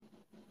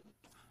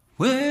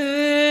Well,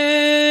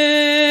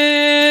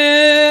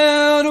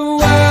 the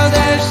world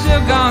has sure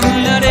gone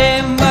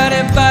nutty,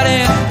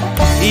 buddy,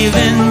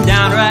 even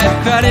downright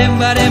cruddy,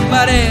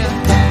 buddy.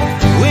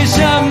 Wish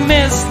I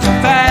missed the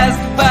past,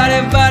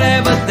 buddy,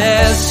 but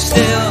there's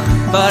still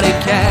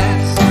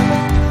Buddycast.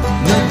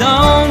 No,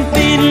 don't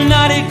be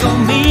naughty, go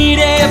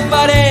meet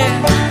buddy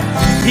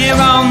here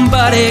on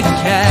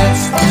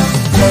Buddycast.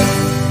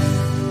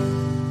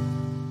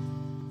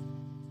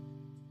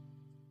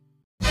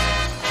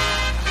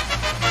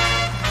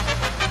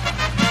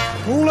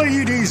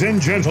 Ladies and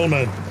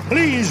gentlemen,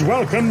 please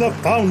welcome the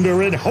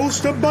founder and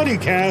host of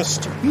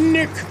Buddycast,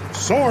 Nick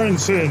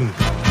Sorensen.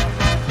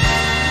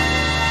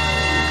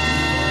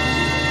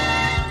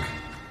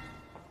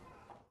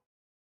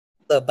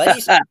 Hello,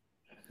 buddies.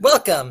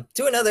 Welcome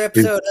to another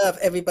episode of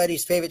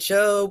everybody's favorite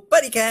show,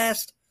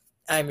 Buddycast.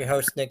 I'm your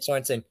host, Nick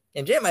Sorensen.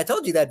 And Jim, I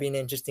told you that'd be an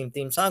interesting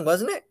theme song,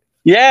 wasn't it?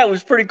 Yeah, it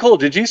was pretty cool.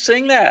 Did you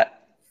sing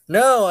that?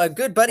 No, a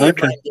good buddy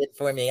of mine did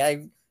for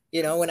me.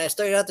 When I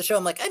started out the show,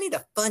 I'm like, I need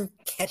a fun,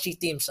 catchy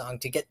theme song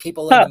to get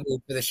people in the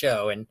mood for the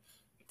show. And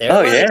there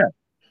it was.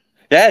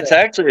 Yeah,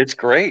 it's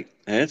great.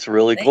 It's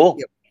really cool.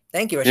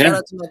 Thank you. A shout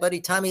out to my buddy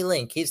Tommy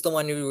Link. He's the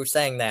one who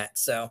sang that.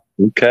 So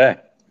okay.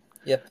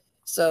 Yep.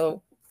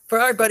 So for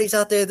our buddies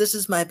out there, this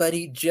is my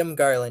buddy Jim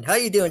Garland. How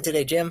you doing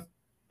today, Jim?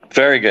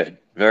 Very good.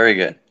 Very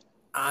good.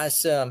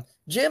 Awesome.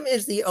 Jim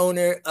is the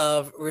owner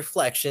of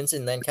Reflections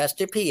in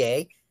Lancaster,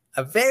 PA,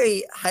 a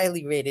very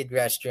highly rated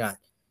restaurant.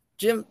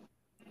 Jim,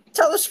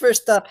 tell us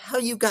first up how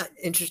you got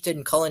interested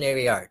in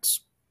culinary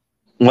arts.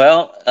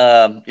 Well,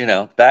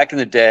 back in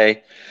the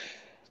day,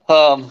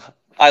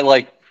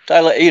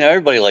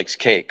 everybody likes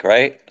cake,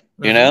 right?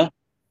 Mm-hmm.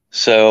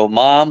 So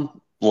my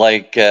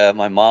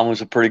mom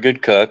was a pretty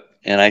good cook.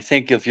 And I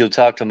think if you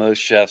talk to most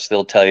chefs,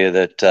 they'll tell you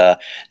that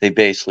they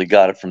basically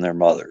got it from their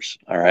mothers.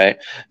 All right.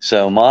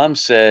 So mom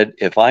said,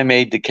 if I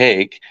made the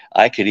cake,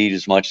 I could eat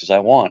as much as I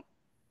want.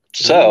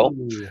 So,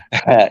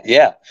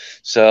 yeah.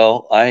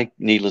 So I,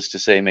 needless to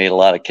say, made a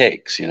lot of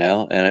cakes,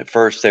 and at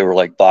first they were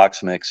like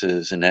box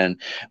mixes. And then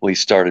we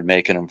started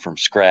making them from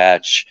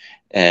scratch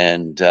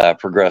and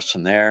progressed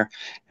from there.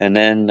 And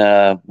then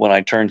when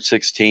I turned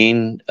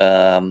 16,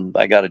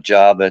 I got a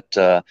job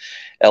at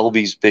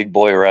Elby's Big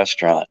Boy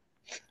Restaurant.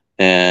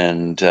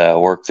 And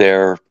worked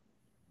there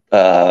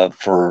I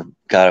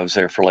was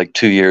there for like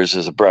 2 years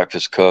as a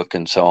breakfast cook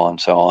and so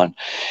on.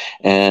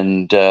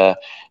 And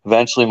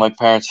eventually my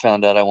parents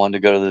found out I wanted to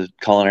go to the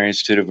Culinary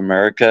Institute of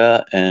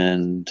America.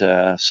 And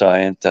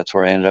so that's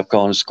where I ended up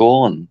going to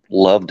school and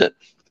loved it.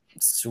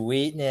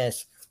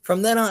 Sweetness.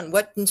 From then on,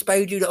 what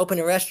inspired you to open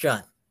a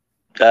restaurant?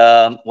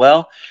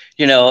 Well,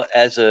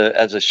 as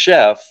a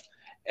chef,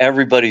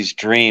 everybody's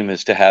dream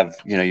is to have,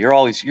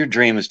 your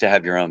dream is to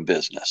have your own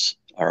business.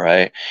 All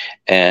right.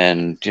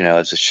 And,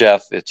 as a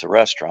chef, it's a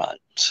restaurant.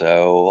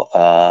 So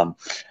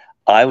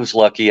I was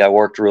lucky. I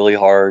worked really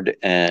hard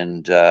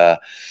and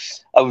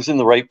I was in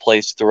the right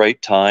place at the right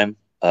time.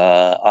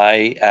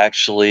 My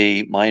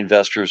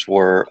investors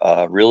were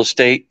real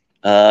estate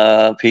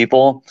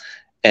people.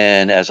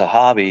 And as a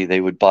hobby,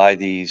 they would buy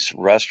these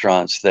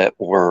restaurants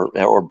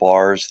or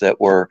bars that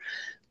were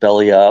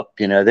belly up.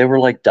 They were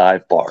like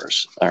dive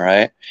bars. All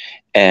right.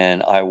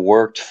 And I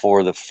worked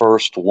for the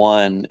first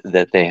one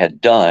that they had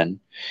done.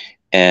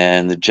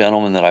 And the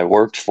gentleman that I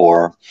worked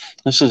for,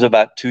 this was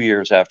about 2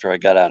 years after I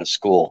got out of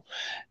school.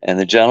 And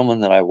the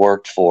gentleman that I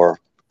worked for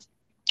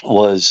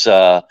was,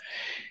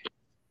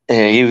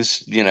 he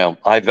was,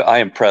 I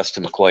impressed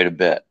him quite a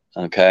bit.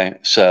 Okay.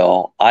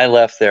 So I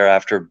left there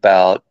after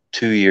about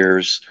 2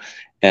 years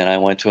and I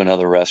went to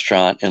another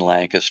restaurant in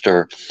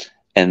Lancaster.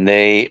 And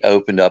they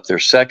opened up their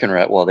second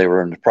they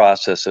were in the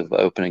process of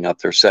opening up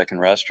their second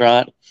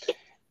restaurant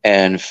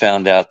and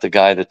found out the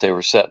guy that they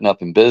were setting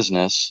up in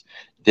business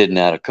didn't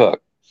know how to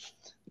cook.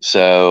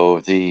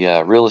 So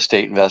the real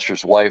estate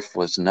investor's wife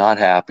was not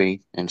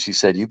happy. And she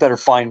said, you better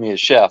find me a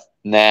chef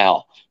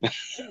now.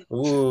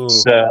 Ooh.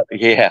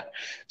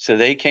 So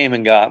they came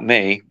and got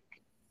me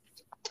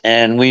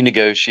and we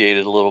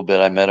negotiated a little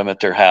bit. I met him at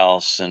their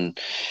house and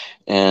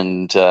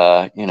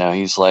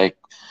he's like,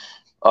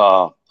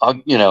 I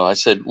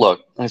said,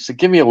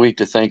 give me a week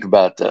to think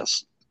about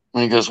this.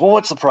 And he goes, well,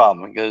 what's the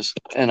problem? He goes,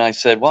 and I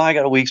said, well, I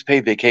got a week's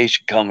paid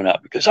vacation coming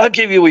up. Because I'll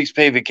give you a week's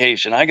paid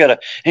vacation. And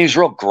he's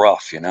real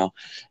gruff,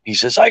 He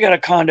says, I got a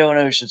condo in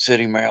Ocean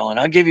City, Maryland.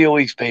 I'll give you a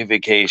week's paid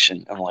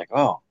vacation. I'm like,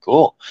 oh,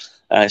 cool.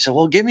 And I said,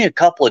 well, give me a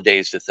couple of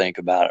days to think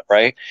about it,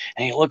 right?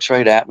 And he looks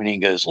right at me and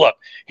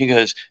he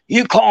goes,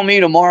 you call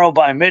me tomorrow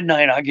by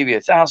midnight, I'll give you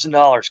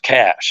 $1,000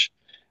 cash.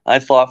 I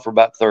thought for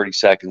about 30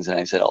 seconds and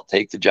I said, I'll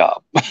take the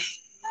job.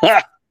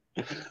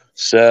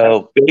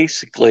 So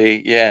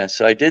basically,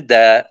 so I did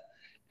that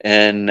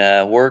and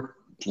worked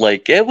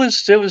it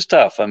was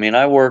tough. I mean,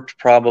 I worked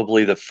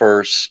probably the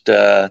first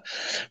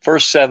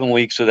 7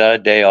 weeks without a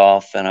day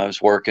off, and I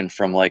was working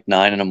from like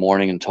 9 in the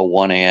morning until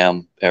 1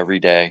 a.m. every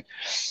day.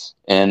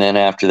 And then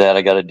after that,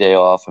 I got a day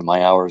off, and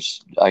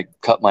I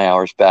cut my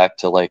hours back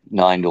to like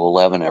 9 to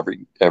 11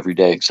 every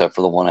day, except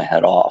for the one I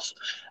had off.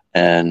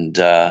 And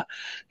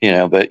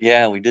but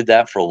yeah, we did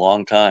that for a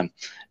long time.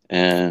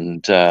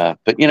 And,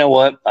 but you know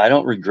what? I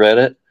don't regret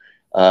it.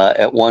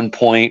 At one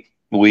point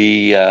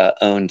we,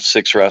 owned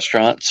 6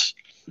 restaurants.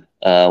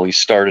 We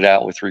started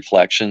out with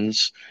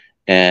Reflections,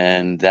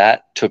 and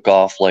that took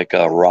off like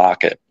a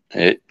rocket.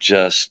 It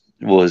just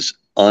was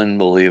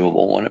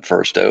unbelievable when it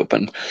first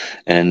opened.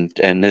 And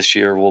this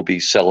year we'll be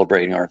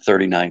celebrating our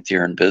 39th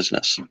year in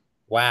business.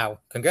 Wow.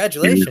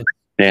 Congratulations.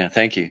 Yeah.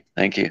 Thank you.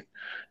 Thank you.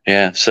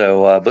 Yeah.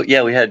 So, but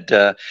yeah, we ended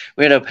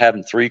up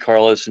having 3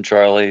 Carlos and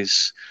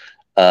Charlie's.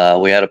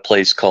 We had a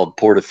place called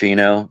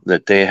Portofino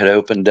that they had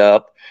opened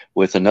up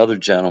with another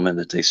gentleman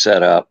that they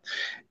set up,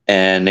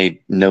 and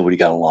nobody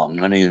got along,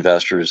 none of the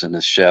investors and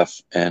the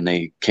chef. And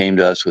they came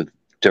to us with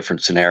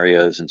different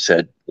scenarios and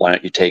said, why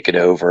don't you take it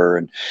over?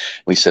 And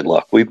we said,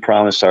 look, we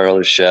promised our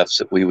other chefs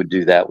that we would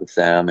do that with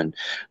them. And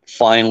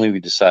finally we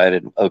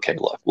decided, okay,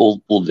 look, we'll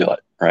do it.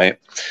 Right.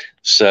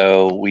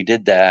 So we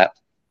did that.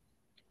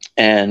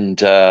 And,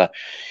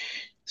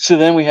 so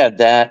then we had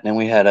that, and then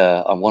we had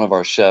one of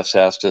our chefs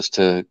asked us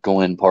to go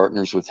in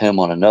partners with him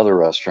on another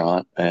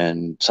restaurant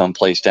and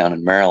someplace down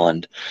in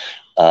Maryland.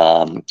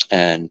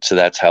 And so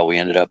that's how we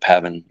ended up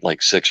having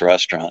like 6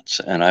 restaurants,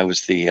 and I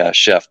was the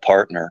chef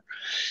partner.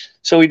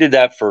 So we did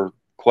that for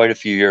quite a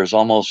few years,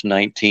 almost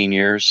 19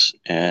 years.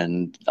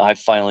 And I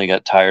finally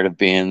got tired of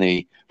being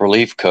the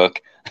relief cook.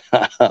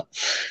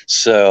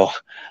 So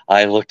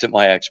I looked at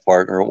my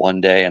ex-partner one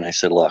day and I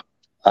said, look,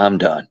 I'm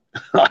done.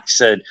 I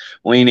said,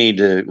 we need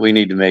to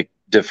make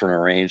different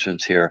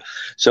arrangements here.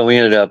 So we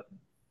ended up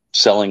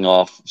selling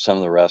off some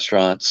of the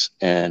restaurants,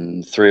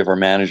 and 3 of our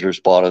managers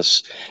bought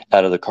us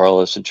out of the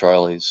Carlos and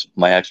Charlie's.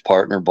 My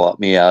ex-partner bought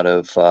me out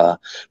of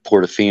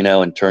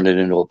Portofino and turned it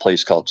into a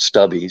place called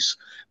Stubby's,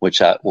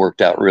 which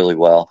worked out really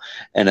well.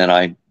 And then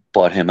I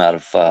bought him out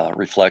of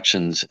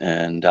Reflections,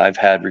 and I've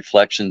had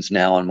Reflections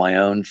now on my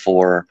own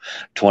for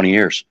 20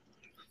 years.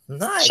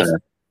 Nice. So,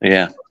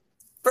 yeah.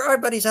 For our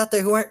buddies out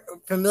there who aren't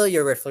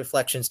familiar with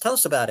Reflections, tell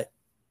us about it.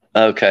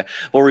 Okay.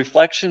 Well,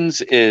 Reflections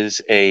is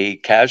a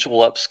casual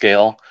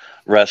upscale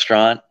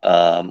restaurant.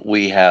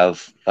 We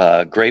have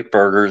great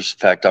burgers. In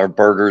fact, our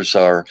burgers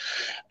are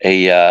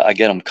I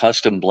get them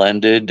custom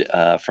blended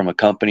from a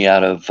company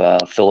out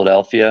of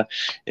Philadelphia.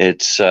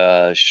 It's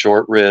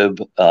short rib,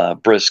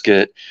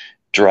 brisket,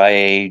 dry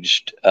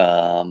aged,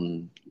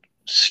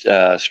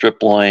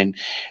 strip loin,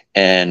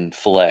 and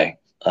filet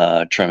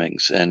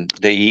trimmings. And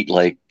they eat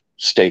like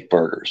steak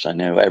burgers. I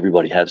know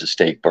everybody has a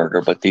steak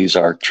burger, but these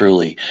are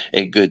truly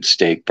a good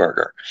steak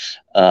burger.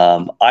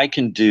 I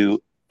can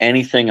do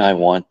anything I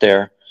want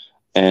there.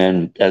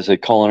 And as a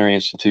Culinary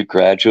Institute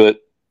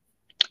graduate,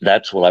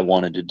 that's what I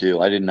wanted to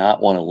do. I did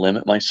not want to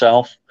limit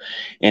myself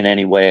in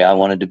any way. I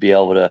wanted to be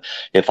able to,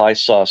 if I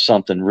saw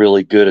something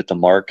really good at the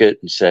market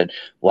and said,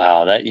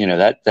 wow,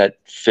 that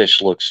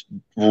fish looks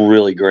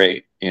really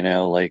great,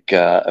 like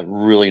a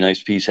really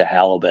nice piece of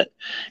halibut,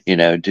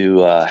 do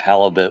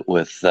halibut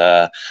with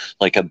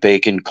like a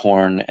bacon,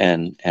 corn,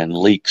 and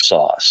leek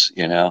sauce,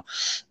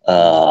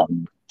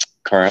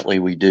 Currently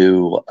we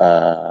do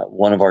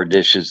one of our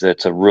dishes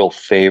that's a real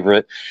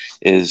favorite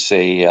is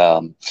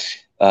a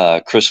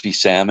crispy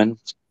salmon.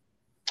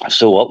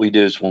 So what we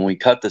do is when we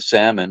cut the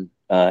salmon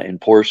in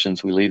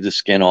portions, we leave the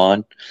skin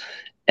on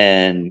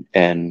and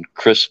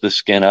crisp the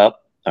skin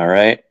up. All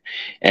right.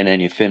 And then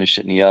you finish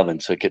it in the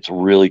oven. So it gets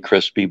really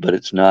crispy, but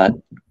it's not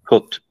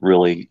cooked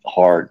really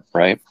hard.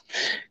 Right.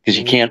 Because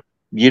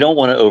you don't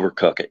want to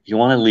overcook it. You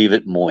want to leave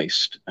it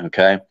moist.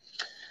 Okay.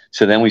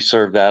 So then we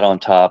serve that on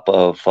top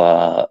of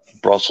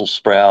Brussels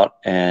sprout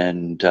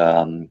and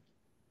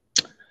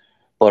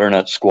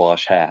butternut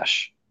squash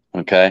hash.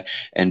 Okay.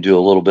 And do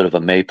a little bit of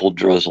a maple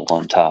drizzle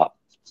on top.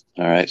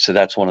 All right. So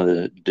that's one of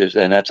the dishes,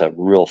 and that's a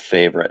real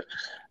favorite.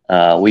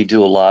 We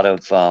do a lot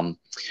of,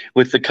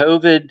 with the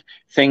COVID,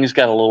 things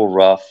got a little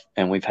rough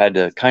and we've had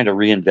to kind of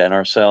reinvent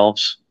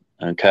ourselves.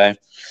 Okay.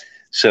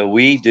 So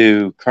we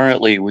do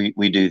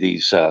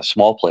these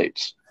small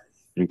plates.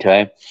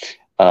 Okay.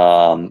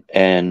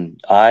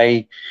 And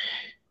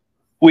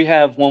we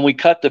have, when we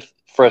cut the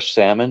fresh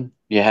salmon,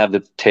 you have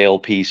the tail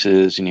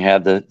pieces and you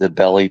have the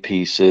belly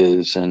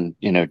pieces and,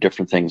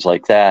 different things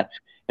like that.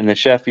 And the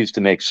chef used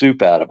to make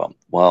soup out of them.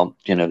 Well,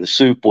 the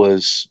soup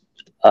was,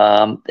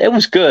 it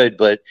was good,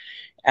 but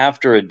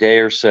after a day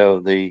or so,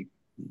 the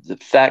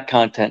fat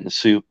content in the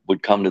soup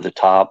would come to the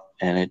top,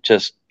 and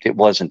it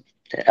wasn't,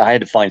 I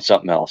had to find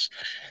something else.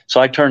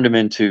 So I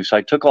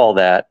took all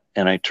that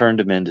and I turned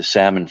them into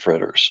salmon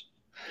fritters.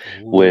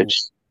 Ooh.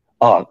 Which,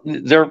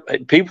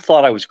 people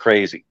thought I was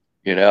crazy.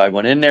 I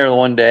went in there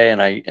one day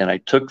and I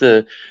took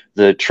the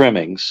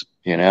trimmings,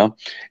 and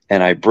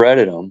I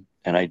breaded them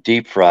and I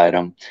deep fried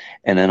them,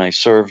 and then I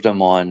served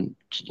them on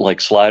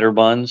like slider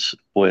buns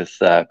with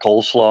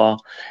coleslaw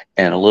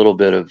and a little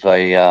bit of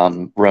a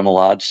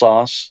remoulade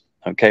sauce.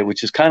 Okay.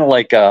 Which is kind of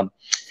like a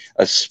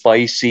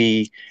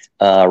spicy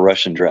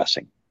Russian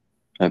dressing.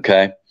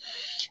 Okay.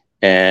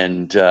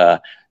 And,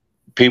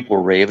 people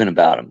were raving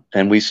about them,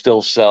 and we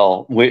still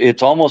sell.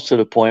 It's almost to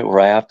the point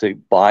where I have to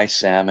buy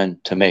salmon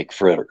to make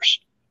fritters.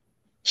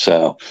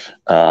 So,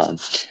 but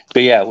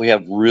yeah, we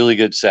have really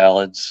good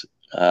salads.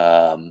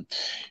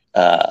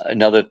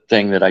 Another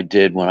thing that I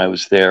did when I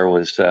was there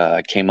was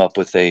I came up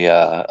with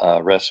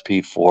a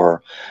recipe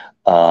for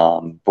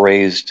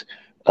braised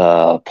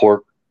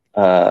pork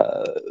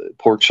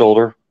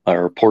shoulder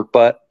or pork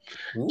butt.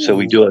 Ooh. So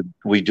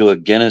we do a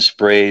Guinness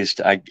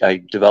braised.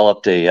 I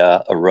developed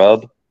a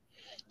rub.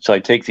 So I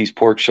take these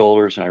pork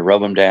shoulders and I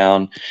rub them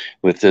down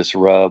with this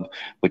rub,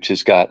 which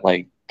has got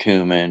like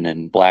cumin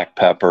and black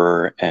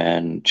pepper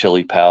and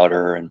chili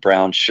powder and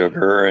brown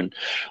sugar and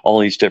all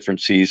these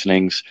different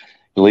seasonings.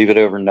 You leave it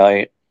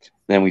overnight.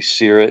 Then we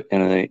sear it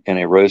in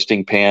a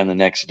roasting pan the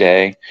next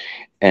day,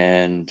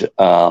 and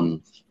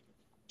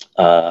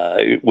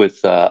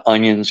with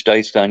onions,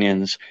 diced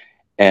onions,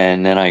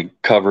 and then I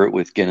cover it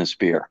with Guinness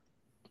beer.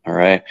 All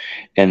right,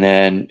 and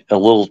then a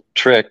little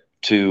trick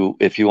to,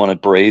 if you want to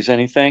braise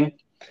anything,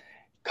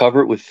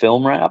 cover it with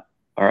film wrap.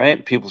 All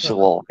right. People say,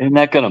 well, isn't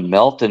that going to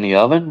melt in the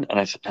oven? And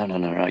I said,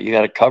 no. You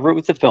got to cover it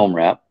with the film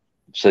wrap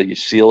so you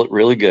seal it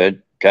really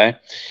good. Okay.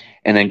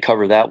 And then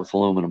cover that with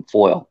aluminum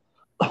foil.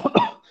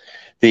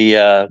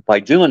 By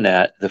doing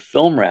that, the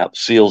film wrap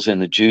seals in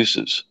the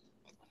juices,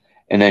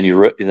 and then you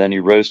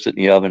roast it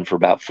in the oven for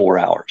about 4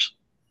 hours,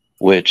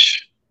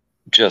 which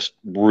just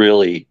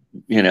really,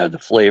 the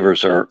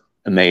flavors are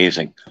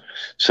amazing.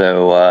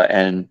 So,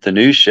 and the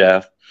new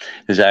chef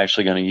is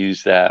actually going to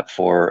use that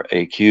for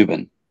a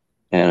Cuban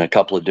and a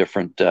couple of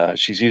different,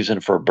 she's using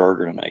it for a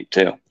burger tonight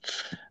too.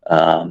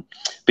 But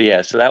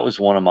yeah, so that was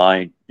one of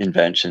my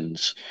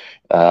inventions.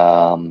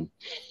 Oh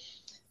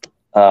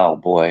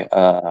boy.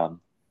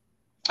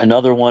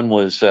 Another one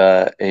was,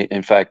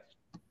 in fact,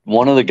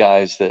 one of the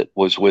guys that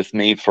was with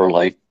me for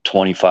like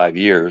 25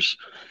 years,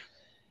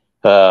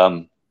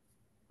 and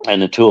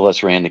the two of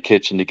us ran the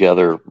kitchen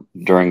together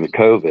during the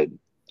COVID.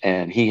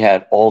 And he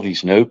had all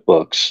these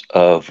notebooks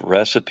of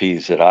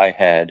recipes that I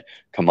had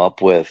come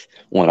up with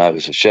when I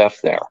was a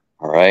chef there.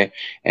 All right.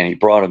 And he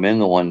brought them in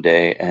the one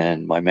day,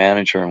 and my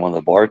manager and one of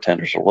the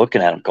bartenders are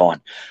looking at him going,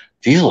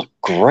 these look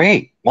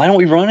great. Why don't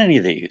we run any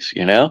of these?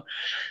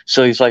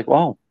 So he's like,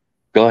 well,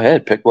 go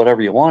ahead, pick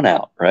whatever you want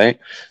out.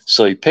 Right.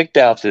 So he picked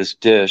out this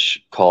dish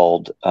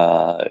called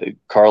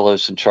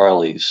Carlos and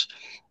Charlie's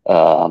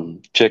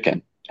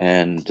chicken.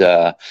 And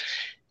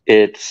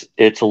it's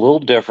a little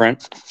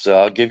different, so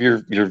I'll give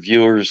your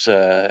viewers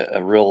a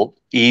real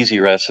easy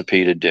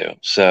recipe to do.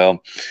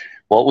 So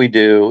what we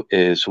do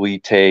is we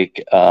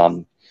take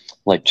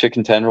like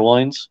chicken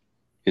tenderloins,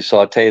 you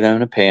saute them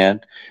in a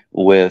pan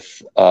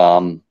with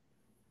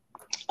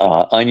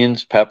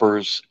onions,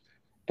 peppers,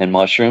 and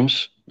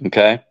mushrooms.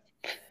 Okay,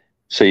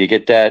 so you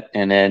get that,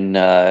 and then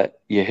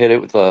you hit it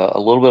with a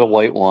little bit of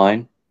white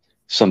wine,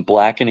 some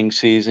blackening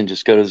season.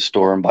 Just go to the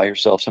store and buy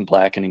yourself some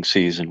blackening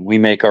season. We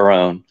make our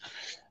own.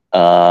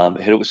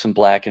 Hit it with some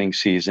blackening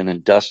season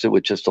and dust it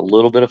with just a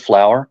little bit of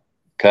flour.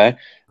 Okay.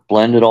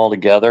 Blend it all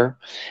together.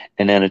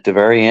 And then at the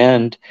very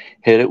end,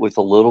 hit it with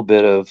a little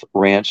bit of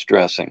ranch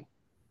dressing.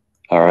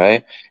 All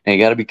right. And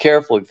you got to be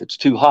careful. If it's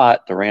too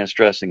hot, the ranch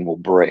dressing will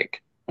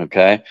break.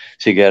 Okay.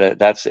 So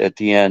that's at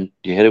the end,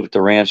 you hit it with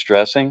the ranch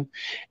dressing,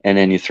 and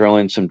then you throw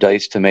in some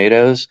diced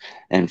tomatoes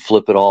and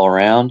flip it all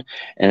around.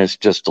 And it's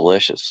just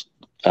delicious.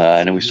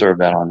 And then we serve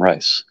that on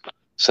rice.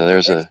 So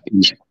there's a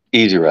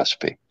easy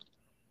recipe.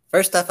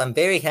 First off, I'm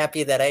very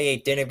happy that I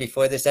ate dinner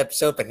before this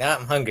episode, but now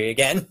I'm hungry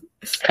again.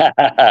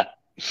 Okay.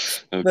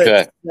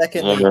 But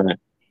secondly, right.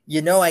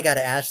 I got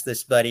to ask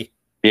this, buddy.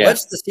 Yeah.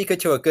 What's the secret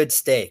to a good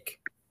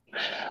steak?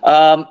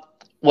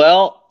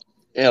 Well,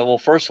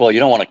 first of all, you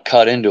don't want to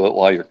cut into it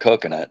while you're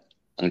cooking it.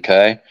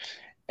 Okay.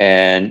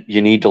 And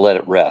you need to let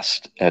it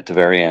rest at the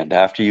very end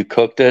after you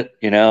cooked it,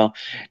 and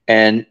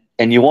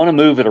you want to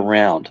move it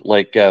around.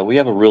 Like we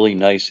have a really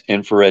nice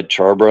infrared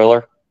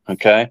charbroiler.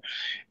 Okay.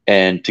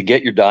 And to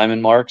get your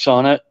diamond marks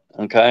on it,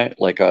 okay,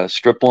 like a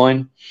strip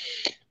loin,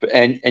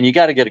 and you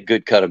got to get a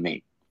good cut of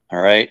meat.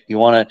 All right. You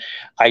want to,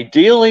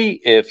 ideally,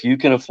 if you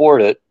can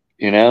afford it,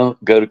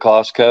 go to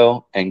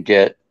Costco and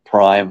get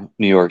prime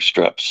New York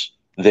strips.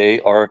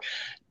 They're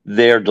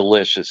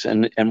delicious.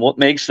 And what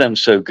makes them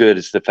so good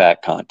is the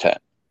fat content.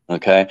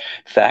 Okay.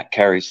 Fat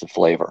carries the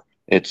flavor.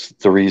 It's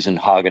the reason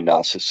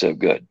Haagen-Dazs is so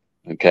good.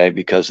 Okay.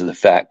 Because of the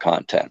fat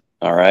content.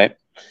 All right.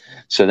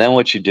 So then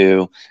what you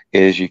do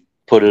is you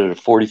put it at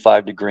a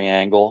 45-degree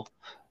angle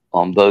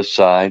on both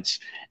sides,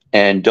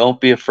 and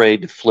don't be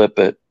afraid to flip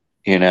it,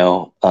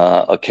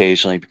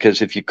 occasionally,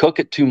 because if you cook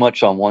it too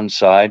much on one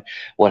side,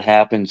 what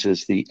happens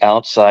is the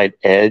outside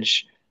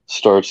edge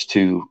starts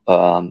to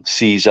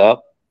seize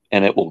up,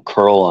 and it will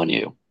curl on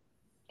you.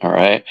 All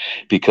right.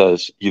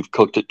 Because you've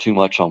cooked it too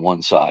much on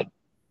one side.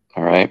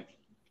 All right.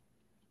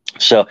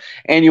 So,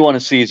 and you want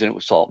to season it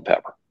with salt and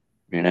pepper.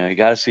 You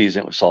got to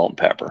season it with salt and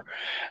pepper.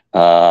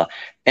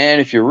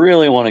 And if you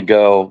really want to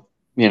go,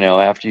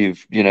 after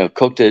you've,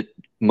 cooked it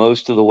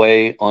most of the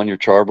way on your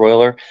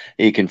charbroiler,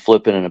 you can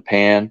flip it in a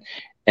pan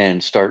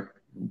and start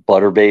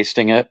butter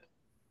basting it,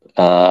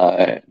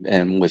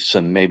 and with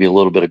maybe a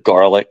little bit of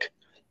garlic.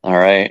 All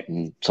right.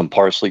 And some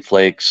parsley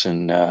flakes,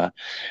 and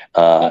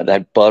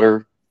that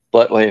butter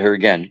But wait, here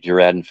again, you're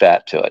adding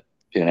fat to it.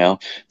 You know,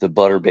 the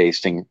butter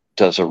basting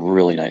does a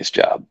really nice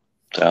job.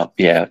 So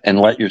yeah, and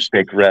let your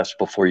steak rest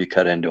before you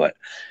cut into it.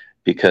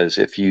 Because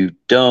if you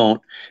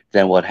don't,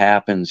 then what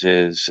happens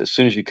is as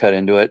soon as you cut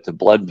into it, the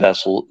blood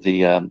vessel,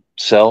 the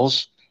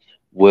cells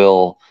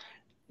will,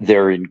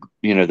 they're in,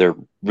 you know, they're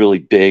really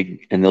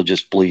big and they'll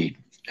just bleed,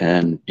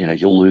 and you know,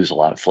 you'll lose a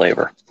lot of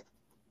flavor.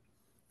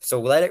 So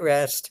let it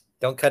rest.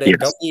 Don't cut it.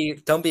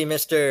 Yes. Don't be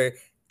Mr.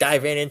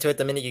 Dive right into it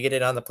the minute you get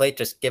it on the plate.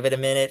 Just give it a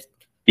minute.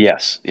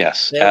 Yes, Lay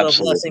a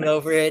little blessing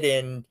over it,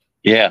 and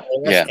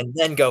and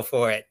then go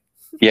for it.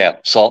 Yeah,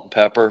 salt and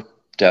pepper,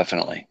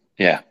 definitely.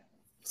 Yeah.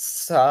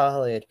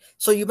 Solid.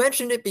 So you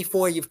mentioned it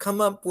before. You've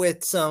come up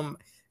with some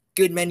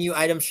good menu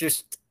items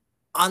just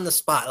on the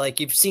spot.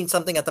 Like you've seen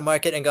something at the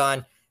market and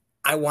gone,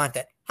 I want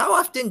that. How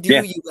often do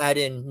you add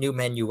in new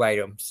menu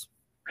items?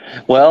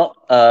 Well,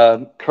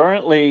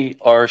 currently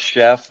our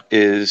chef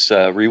is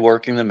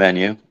reworking the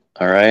menu.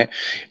 All right.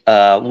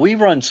 We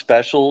run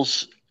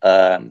specials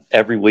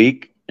every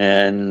week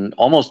and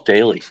almost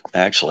daily,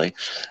 actually.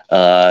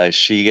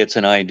 She gets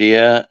an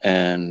idea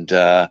and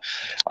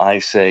I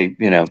say,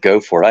 you know,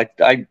 go for it.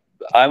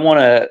 I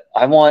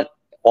want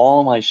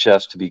all my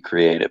chefs to be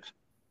creative.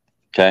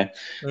 Okay.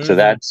 Mm-hmm. So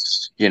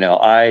that's, you know,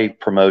 I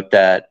promote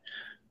that.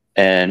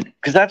 And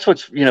because that's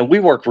what's, you know, we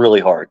work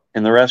really hard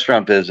in the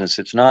restaurant business.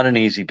 It's not an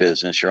easy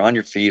business. You're on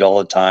your feet all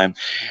the time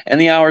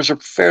and the hours are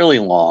fairly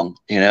long.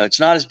 You know, it's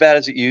not as bad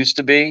as it used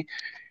to be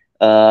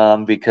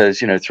because,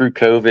 you know, through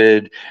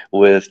COVID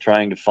with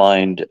trying to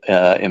find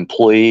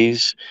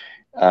employees,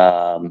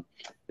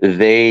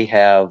 they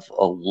have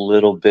a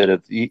little bit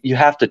of, you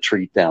have to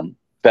treat them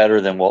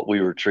better than what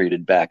we were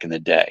treated back in the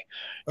day,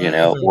 you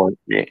know?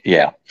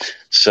 Yeah.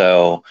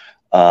 So,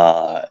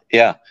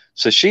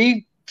 so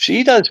she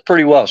does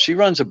pretty well. She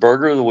runs a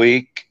burger of the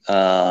week.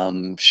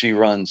 She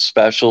runs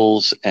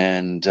specials,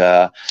 and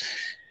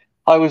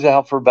I was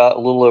out for about a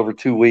little over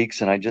 2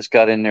 weeks, and I just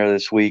got in there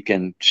this week,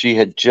 and she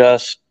had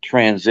just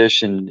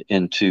transitioned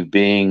into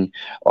being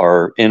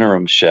our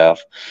interim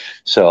chef.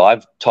 So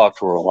I've talked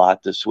to her a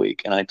lot this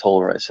week, and I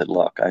told her, I said,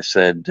 look, I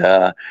said,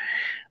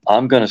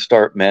 I'm going to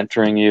start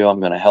mentoring you. I'm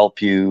going to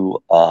help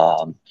you.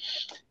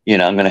 You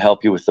know, I'm going to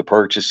help you with the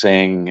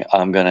purchasing.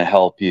 I'm going to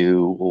help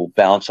you. We'll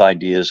bounce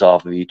ideas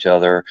off of each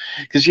other.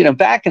 Because, you know,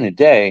 back in the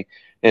day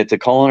at the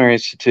Culinary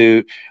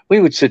Institute, we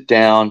would sit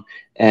down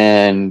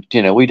and,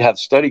 you know, we'd have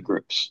study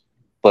groups.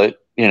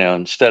 But, you know,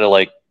 instead of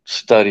like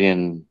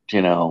studying,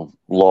 you know,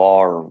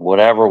 law or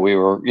whatever, we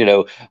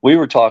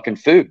were talking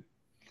food.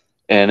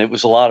 And it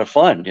was a lot of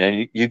fun. You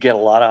know, you get a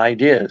lot of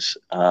ideas.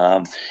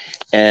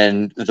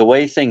 And the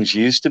way things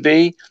used to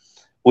be,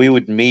 we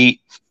would meet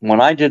when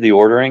I did the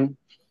ordering.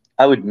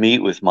 I would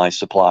meet with my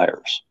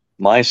suppliers.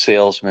 My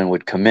salesmen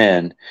would come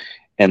in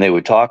and they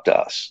would talk to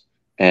us.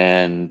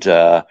 And,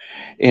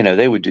 you know,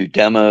 they would do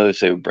demos.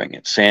 They would bring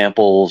in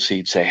samples.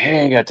 He'd say,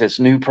 hey, I got this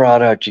new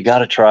product. You got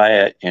to try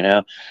it, you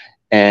know.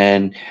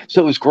 And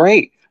so it was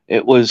great.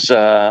 It was,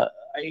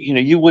 you know,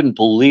 you wouldn't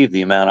believe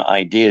the amount of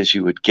ideas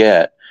you would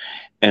get.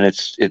 And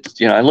it's,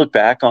 you know, I look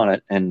back on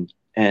it and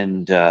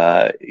in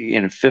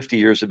 50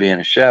 years of being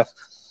a chef,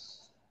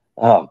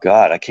 oh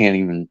God, I can't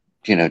even,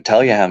 you know,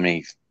 tell you how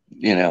many,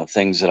 you know,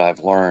 things that I've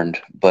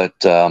learned. But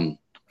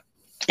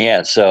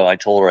yeah, so I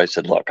told her, I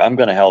said, look, I'm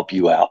going to help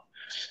you out.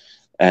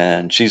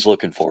 And she's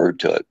looking forward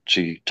to it.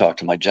 She talked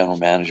to my general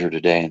manager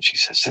today and she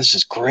says, this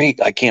is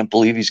great. I can't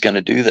believe he's going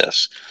to do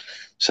this.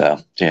 So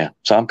yeah,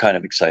 so I'm kind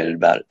of excited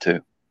about it too.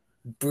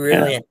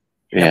 Brilliant.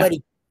 Yeah. Now,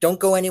 buddy, don't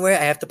go anywhere.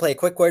 I have to play a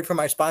quick word from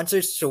our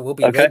sponsors, so we'll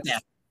be right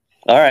back.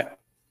 All right.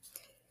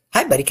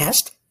 Hi,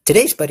 Buddycast.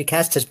 Today's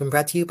Buddycast has been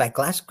brought to you by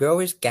Glass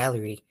Growers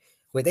Gallery,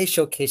 where they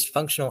showcase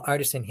functional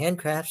artisan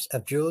handcrafts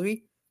of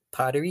jewelry,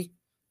 pottery,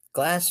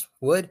 glass,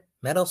 wood,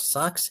 metal,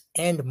 socks,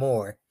 and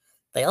more.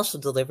 They also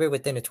deliver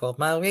within a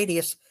 12-mile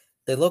radius.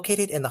 They're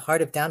located in the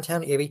heart of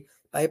downtown Erie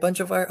by a bunch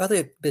of our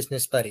other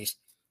business buddies.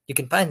 You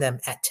can find them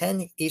at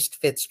 10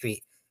 East 5th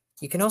Street.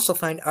 You can also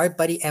find our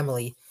buddy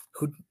Emily,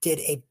 who did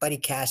a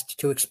Buddycast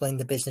to explain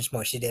the business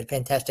more. She did a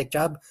fantastic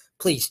job.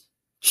 Please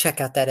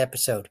check out that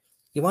episode.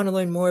 You want to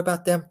learn more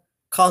about them?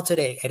 Call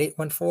today at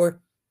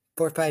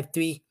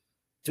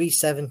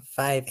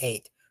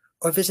 814-453-3758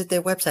 or visit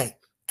their website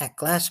at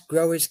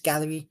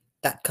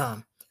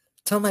glassgrowersgallery.com.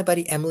 Tell my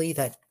buddy Emily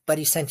that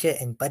Buddy sent you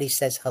and Buddy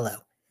says hello.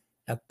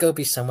 Now go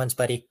be someone's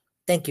buddy.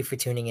 Thank you for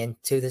tuning in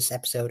to this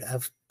episode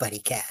of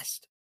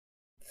Buddycast.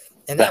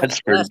 And that's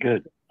pretty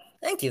good.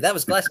 Thank you. That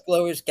was Glass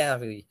Growers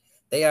Gallery.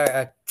 They are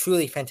a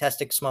truly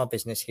fantastic small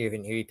business here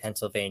in Erie,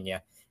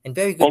 Pennsylvania, and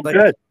very good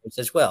buddies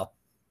as well.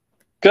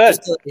 Good.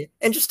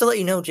 Just to let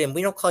you know, Jim,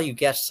 we don't call you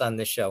guests on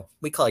this show.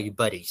 We call you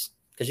buddies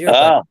because you're a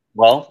buddy.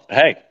 Well,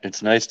 hey,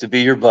 it's nice to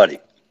be your buddy.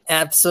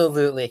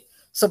 Absolutely.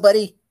 So,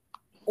 buddy,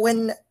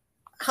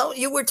 how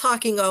you were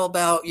talking all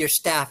about your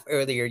staff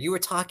earlier, you were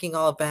talking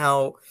all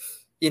about,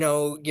 you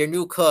know, your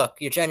new cook,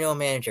 your general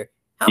manager.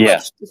 How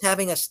much does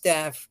having a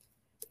staff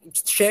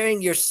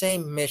sharing your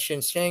same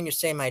mission, sharing your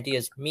same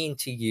ideas mean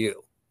to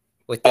you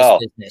with this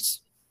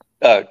business?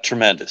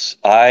 Tremendous.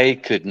 I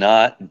could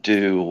not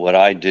do what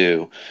I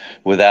do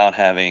without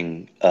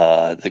having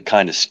the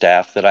kind of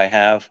staff that I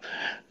have.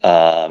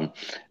 Um,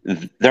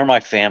 they're my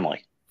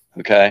family,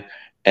 okay?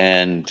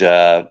 And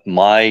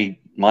my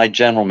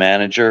general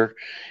manager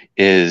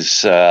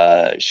is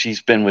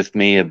she's been with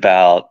me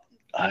about,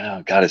 I don't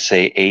know, got to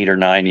say 8 or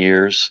 9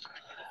 years.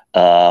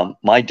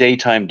 My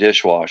daytime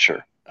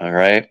dishwasher, all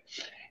right?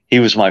 He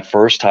was my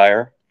first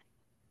hire,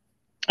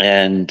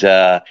 and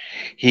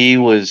he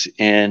was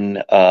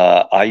in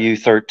IU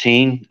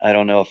 13. I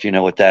don't know if you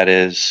know what that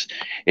is.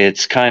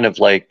 It's kind of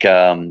like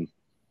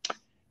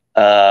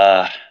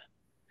uh,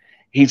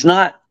 he's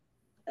not.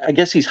 I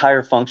guess he's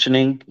higher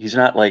functioning. He's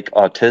not like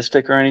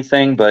autistic or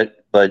anything,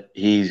 but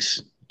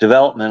he's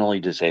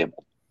developmentally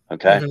disabled.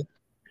 Okay, Mhm.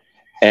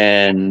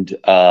 and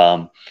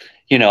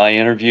I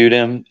interviewed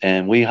him,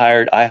 and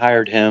I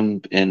hired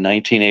him in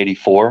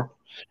 1984,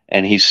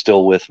 and he's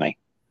still with me.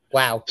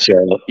 Wow.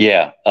 So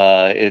yeah,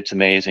 it's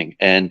amazing,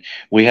 and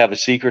we have a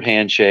secret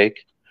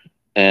handshake.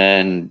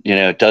 And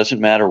it doesn't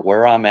matter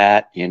where I'm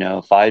at.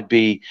 If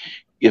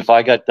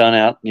I got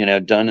done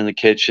in the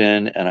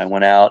kitchen, and I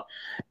went out,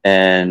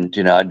 and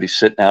I'd be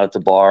sitting out at the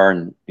bar,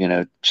 and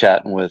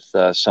chatting with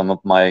some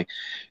of my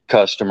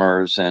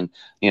customers, and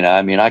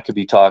I could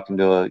be talking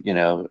to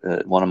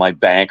one of my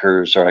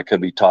bankers, or I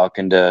could be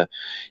talking to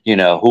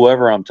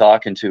whoever I'm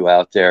talking to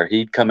out there.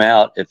 He'd come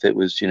out if it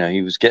was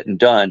he was getting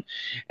done,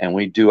 and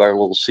we'd do our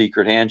little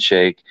secret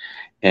handshake,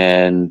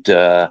 and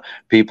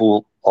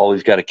people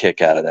always got a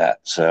kick out of that.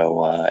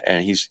 So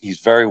and he's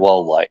very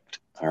well liked.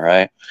 All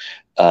right.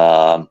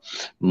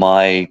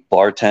 My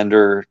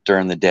bartender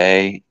during the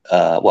day,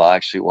 well,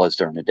 actually it was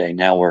during the day.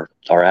 Now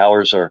our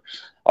hours are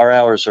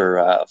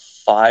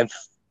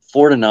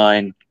 4 to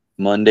 9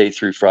 Monday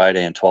through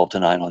Friday, and 12 to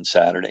 9 on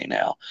Saturday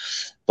now.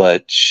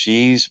 But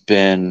she's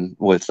been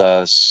with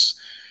us.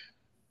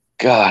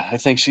 God, I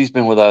think she's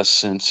been with us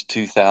since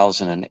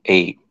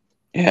 2008.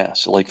 Yeah.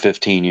 So like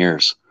 15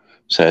 years.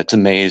 So it's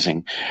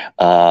amazing.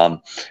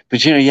 But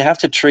you have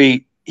to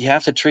treat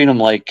them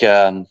like,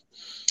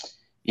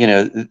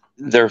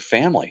 their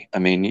family. I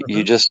mean, you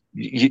Mhm. just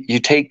you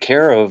take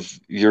care of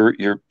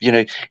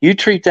you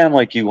treat them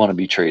like you want to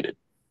be treated.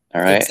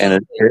 All right, and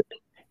Exactly.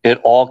 it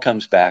all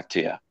comes back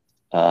to you.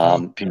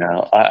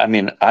 Mhm. I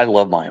mean, I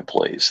love my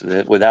employees.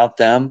 Without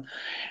them,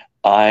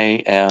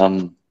 I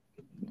am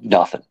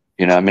nothing.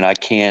 I mean, I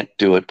can't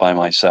do it by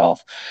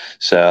myself.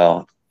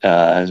 So,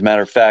 as a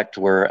matter of fact,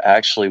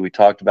 we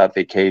talked about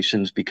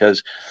vacations,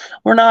 because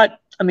we're not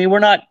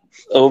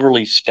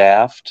overly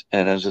staffed.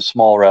 And as a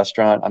small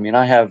restaurant, I mean,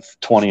 I have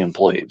 20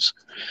 employees.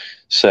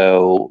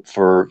 So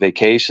for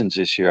vacations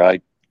this year,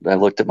 I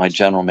looked at my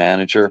general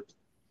manager,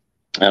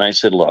 and I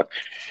said, look,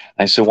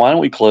 why don't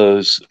we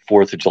close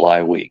 4th of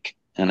July week?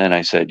 And then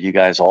I said, you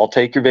guys all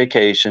take your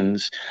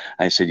vacations.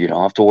 I said, you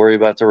don't have to worry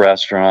about the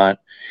restaurant,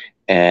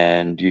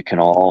 and you can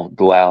all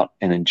go out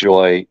and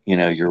enjoy,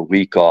 your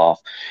week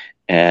off.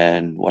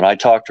 And when I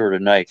talked to her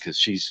tonight, because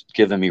she's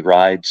given me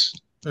rides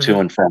to Mhm.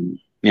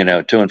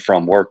 and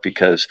from, work,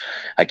 because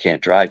I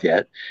can't drive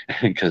yet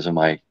because of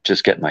my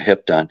just getting my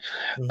hip done.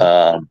 Mhm.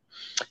 Um,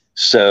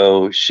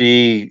 so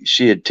she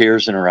had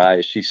tears in her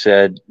eyes. She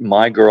said,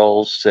 my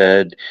girls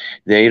said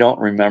they don't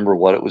remember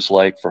what it was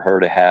like for her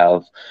to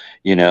have,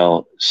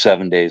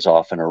 7 days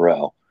off in a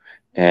row.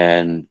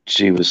 And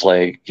she was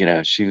like,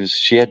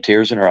 she had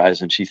tears in her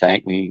eyes, and she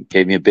thanked me,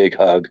 gave me a big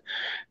hug.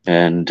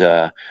 And,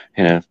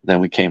 then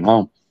we came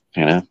home,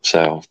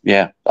 so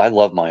yeah, I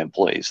love my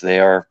employees.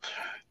 They're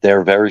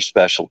very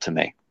special to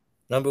me.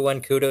 Number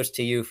one, kudos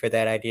to you for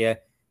that idea.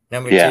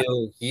 Number Yeah.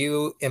 two,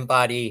 you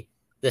embody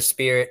the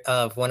spirit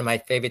of one of my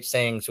favorite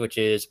sayings, which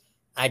is,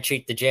 I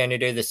treat the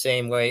janitor the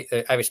same way.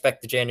 I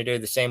respect the janitor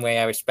the same way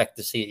I respect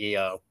the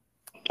CEO.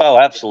 Oh,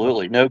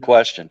 absolutely. No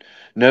question.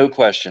 No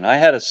question. I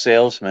had a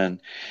salesman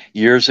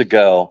years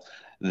ago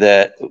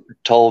that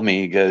told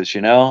me, he goes,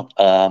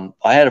 I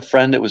had a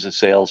friend that was a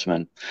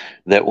salesman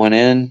that went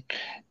in,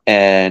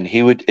 and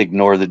he would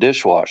ignore the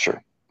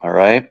dishwasher. All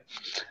right.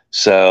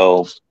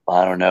 So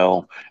I don't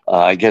know.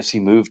 I guess he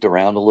moved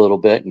around a little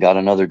bit and got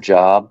another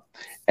job,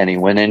 and he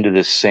went into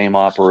this same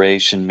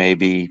operation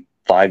maybe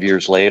 5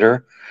 years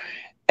later,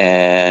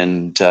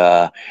 and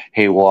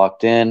he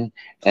walked in,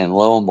 and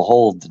lo and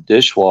behold, the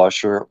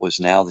dishwasher was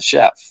now the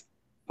chef.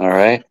 All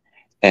right.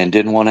 And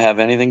didn't want to have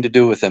anything to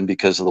do with him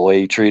because of the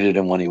way he treated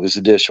him when he was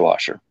a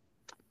dishwasher.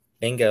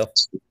 Bingo.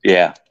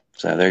 Yeah.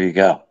 So there you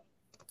go.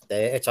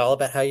 It's all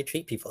about how you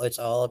treat people. It's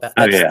all about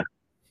Oh, yeah.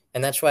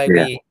 and that's why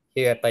Yeah. we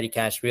here at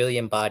Buddycast really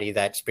embody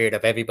that spirit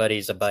of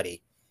everybody's a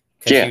buddy,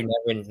 because Yeah. you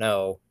never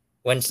know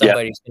when Yeah.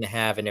 somebody's going to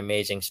have an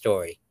amazing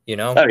story.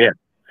 Oh, yeah.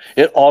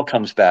 It all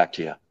comes back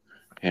to you.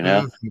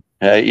 Mhm.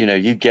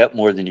 You get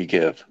more than you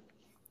give.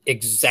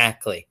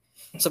 Exactly.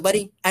 So,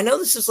 buddy, I know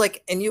this is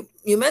like, and you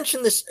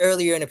mentioned this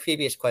earlier in a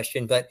previous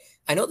question, but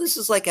I know this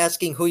is like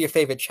asking who your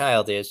favorite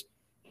child is.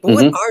 But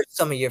what Hmm. are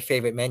some of your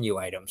favorite menu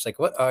items? Like,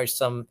 what are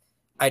some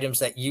items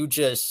that you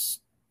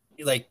just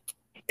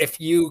if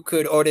you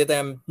could order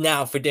them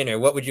now for dinner,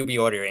 what would you be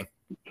ordering?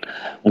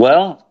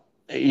 Well,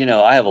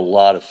 I have a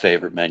lot of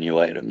favorite menu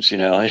items.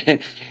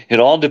 It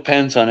all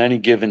depends on any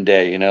given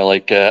day.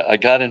 Like I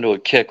got into a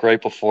kick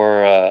right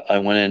before I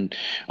went in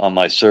on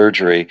my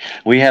surgery.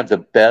 We have the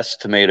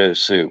best tomato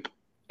soup.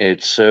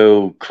 It's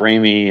so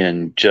creamy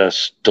and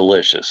just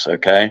delicious.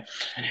 Okay.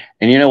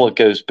 And you know what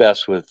goes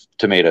best with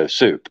tomato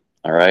soup?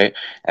 All right.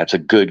 That's a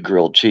good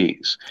grilled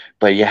cheese.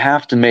 But you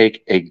have to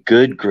make a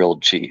good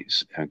grilled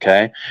cheese.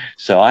 Okay.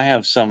 So I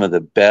have some of the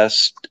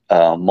best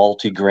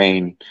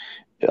multi-grain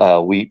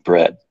wheat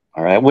bread.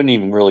 All right. I wouldn't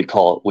even really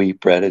call it wheat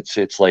bread.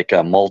 It's like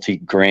a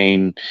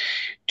multi-grain,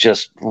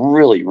 just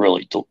really,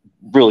 really,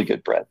 really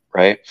good bread.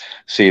 Right.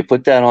 So you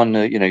put that on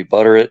you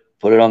butter it,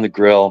 put it on the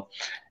grill,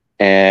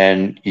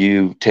 and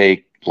you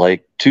take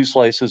like 2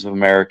 slices of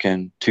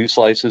American, 2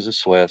 slices of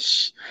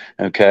Swiss.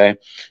 Okay.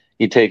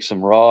 You take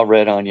some raw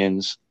red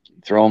onions,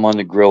 throw them on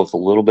the grill with a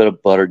little bit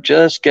of butter,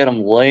 just get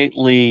them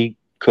lightly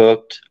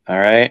cooked. All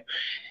right.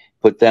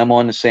 Put them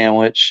on the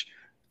sandwich,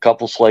 a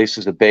couple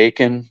slices of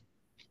bacon,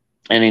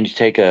 and then you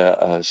take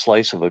a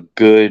slice of a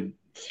good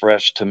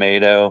fresh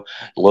tomato,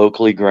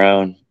 locally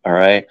grown. All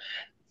right.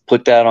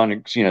 Put that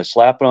on,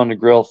 slap it on the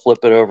grill, flip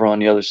it over on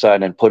the other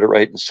side, and put it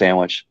right in the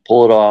sandwich.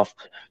 Pull it off,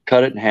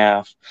 cut it in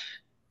half,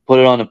 put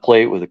it on a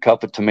plate with a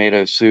cup of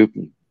tomato soup,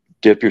 and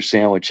dip your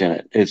sandwich in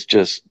it. It's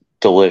just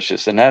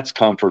delicious. And that's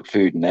comfort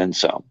food and then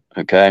some.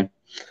 Okay.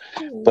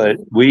 But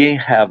we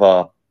have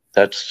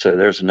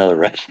there's another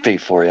recipe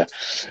for you.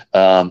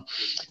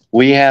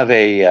 We have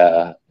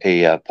a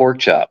pork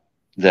chop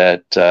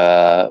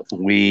that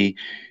we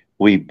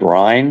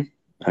brine.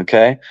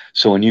 Okay.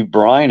 So when you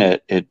brine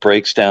it, it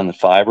breaks down the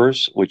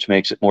fibers, which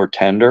makes it more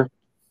tender.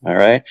 All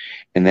right.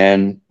 And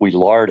then we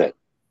lard it.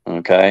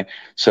 Okay.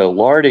 So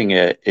larding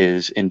it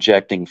is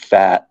injecting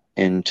fat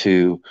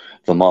into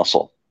the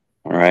muscle.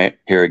 All right.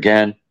 Here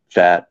again,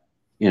 fat,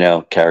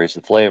 carries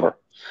the flavor.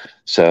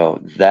 So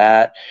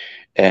that,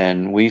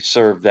 and we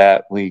serve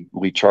that, we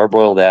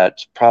charbroil that.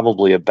 It's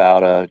probably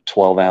about a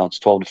 12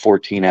 to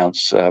 14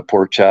 ounce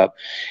pork chop.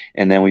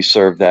 And then we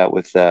serve that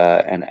with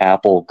an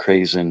apple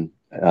craisin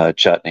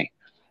chutney.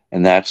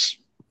 And that's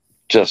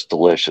just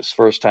delicious.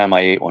 First time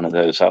I ate one of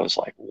those, I was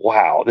like,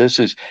 wow,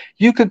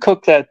 you could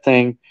cook that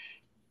thing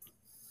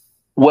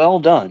well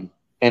done,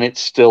 and it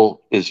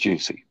still is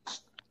juicy.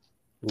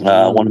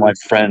 One of my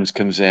friends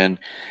comes in,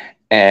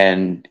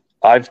 and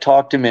I've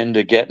talked him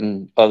into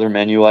getting other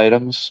menu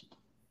items,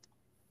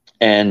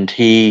 and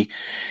he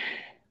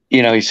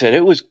said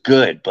it was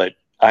good, but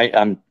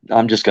I'm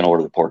just going to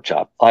order the pork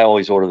chop. I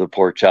always order the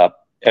pork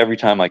chop every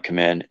time I come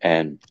in,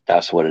 and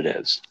that's what it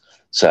is.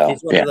 So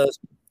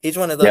he's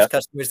one of those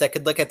customers that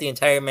could look at the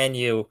entire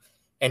menu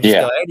and just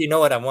go, I already know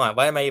what I want.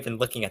 Why am I even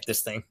looking at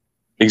this thing?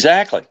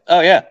 Exactly.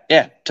 Oh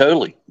yeah,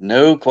 totally,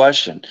 no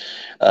question.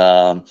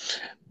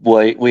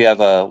 We have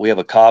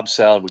a Cobb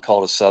salad. We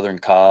call it a Southern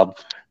Cobb.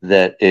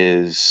 That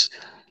is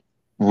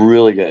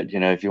really good.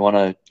 If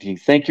you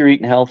think you're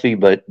eating healthy,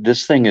 but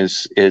this thing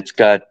it's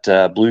got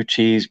blue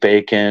cheese,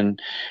 bacon,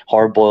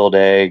 hard-boiled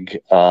egg,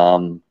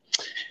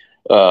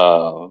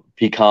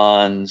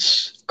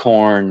 pecans,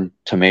 corn,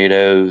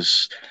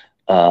 tomatoes,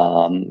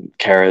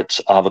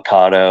 carrots,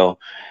 avocado,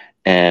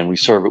 and we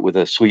serve it with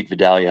a sweet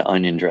Vidalia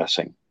onion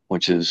dressing,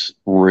 which is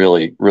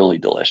really, really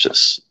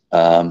delicious.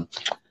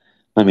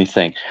 Let me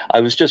think. I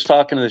was just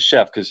talking to the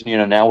chef because,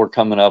 now we're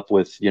coming up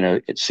with,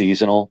 it's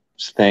seasonal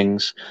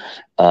things.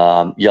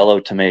 Yellow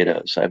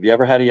tomatoes. Have you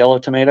ever had a yellow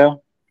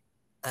tomato?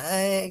 Have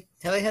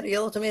I had a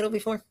yellow tomato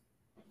before?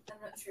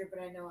 I'm not sure,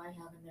 but I know I have,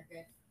 and they're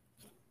good.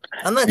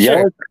 I'm not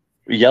sure.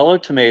 Yellow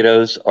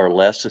tomatoes are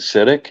less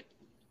acidic.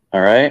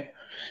 All right.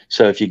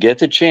 So if you get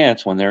the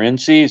chance when they're in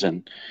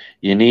season,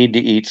 you need to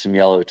eat some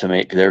yellow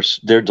tomato.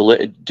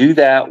 Do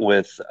that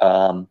with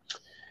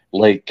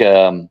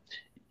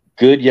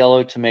good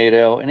yellow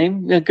tomato and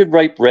even a good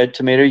ripe red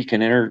tomato. You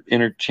can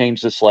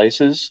interchange the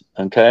slices.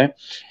 Okay.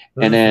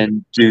 Mm-hmm. And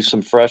then do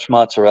some fresh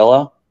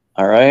mozzarella.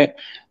 All right.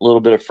 A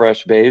little bit of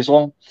fresh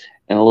basil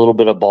and a little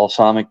bit of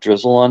balsamic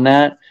drizzle on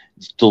that.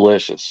 It's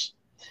delicious.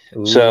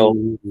 Ooh.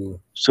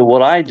 So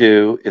what I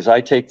do is I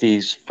take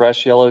these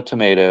fresh yellow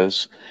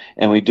tomatoes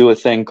and we do a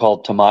thing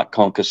called tomate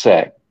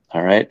concassé.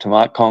 All right.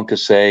 Tomate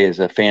concassé is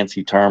a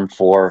fancy term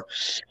for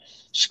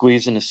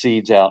squeezing the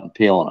seeds out and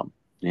peeling them.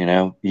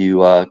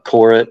 You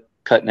core it,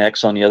 cut an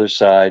X on the other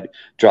side,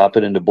 drop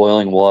it into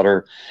boiling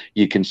water.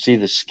 You can see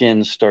the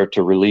skin start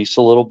to release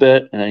a little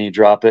bit, and then you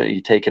drop it,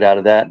 you take it out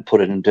of that and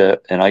put it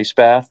into an ice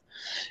bath,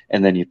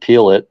 and then you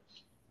peel it,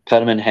 cut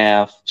them in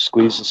half,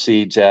 squeeze the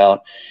seeds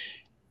out,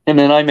 and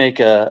then I make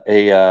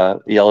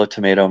a yellow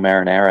tomato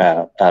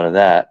marinara out of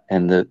that.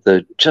 And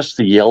the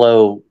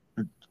yellow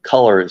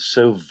color is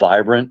so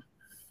vibrant.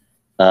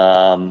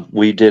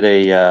 We did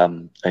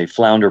a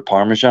flounder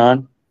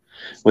parmesan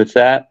with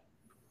that.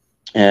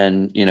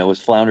 And, with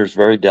flounder is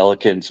very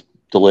delicate and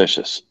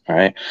delicious. All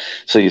right.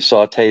 So you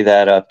saute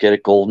that up, get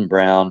it golden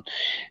brown,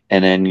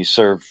 and then you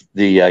serve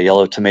the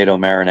yellow tomato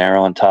marinara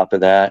on top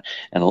of that.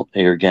 And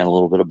here again, a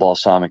little bit of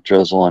balsamic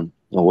drizzle, and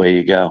away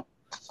you go.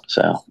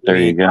 So there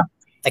you go.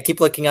 I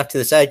keep looking up to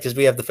the side because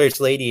we have the first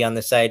lady on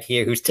the side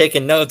here who's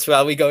taking notes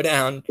while we go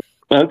down.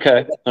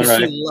 Okay. All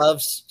right.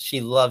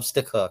 She loves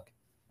to cook.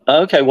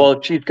 Okay. Well,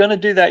 if she's going to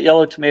do that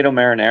yellow tomato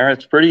marinara,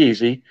 it's pretty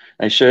easy.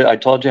 I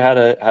told you how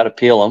to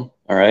peel them.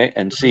 All right.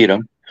 And seed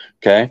them.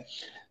 Okay.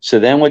 So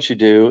then what you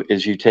do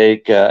is you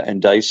take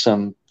and dice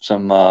some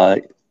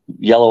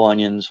yellow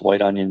onions,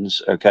 white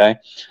onions. Okay.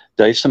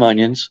 Dice some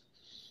onions.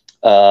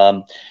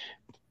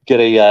 Get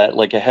a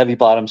like a heavy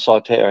bottom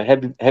saute or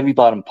heavy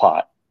bottom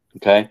pot.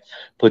 Okay.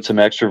 Put some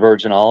extra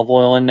virgin olive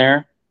oil in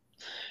there.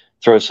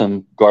 Throw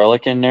some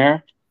garlic in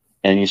there,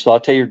 and you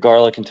saute your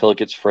garlic until it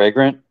gets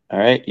fragrant. All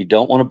right. You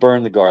don't want to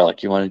burn the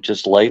garlic. You want it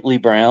just lightly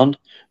browned.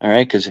 All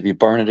right. Because if you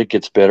burn it, it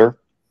gets bitter.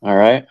 All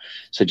right.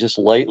 So just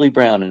lightly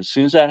brown. And as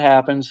soon as that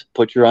happens,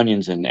 put your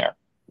onions in there.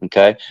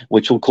 Okay.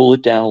 Which will cool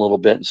it down a little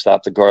bit and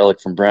stop the garlic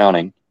from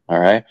browning. All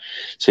right.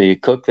 So you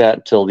cook that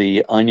until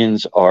the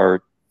onions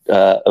are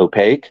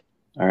opaque.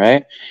 All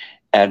right.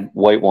 Add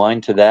white wine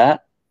to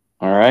that.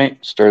 All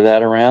right. Stir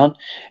that around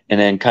and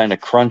then kind of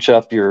crunch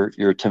up your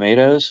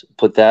tomatoes,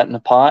 put that in the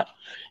pot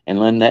and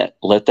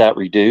let that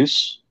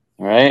reduce.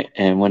 All right.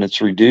 And when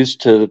it's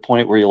reduced to the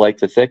point where you like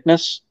the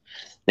thickness,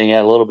 then you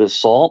add a little bit of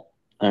salt.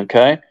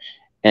 Okay.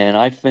 And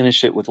I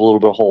finish it with a little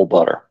bit of whole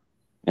butter.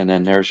 And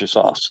then there's your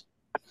sauce.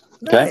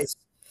 Okay. Nice.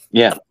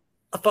 Yeah.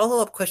 A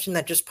follow-up question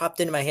that just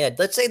popped into my head.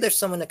 Let's say there's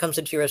someone that comes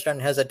into your restaurant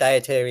and has a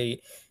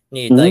dietary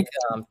need, like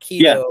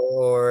keto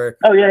or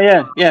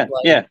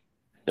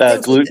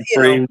gluten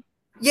free.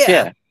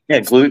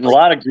 Gluten. A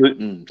lot of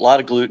gluten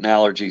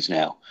allergies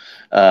now.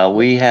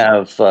 We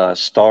have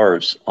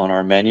stars on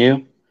our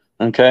menu.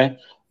 Okay.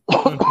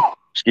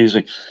 Excuse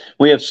me.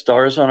 We have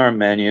stars on our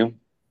menu.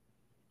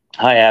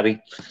 Hi, Abby.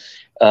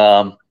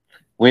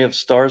 We have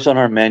stars on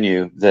our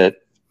menu that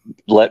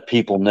let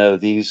people know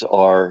these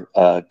are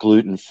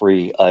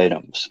gluten-free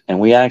items.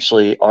 And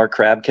our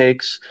crab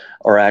cakes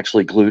are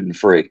actually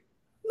gluten-free.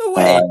 No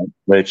way.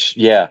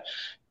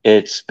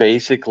 It's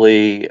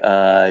basically,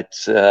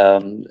 it's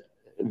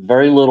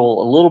very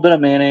little, a little bit of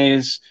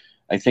mayonnaise.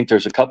 I think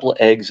there's a couple of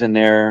eggs in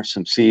there,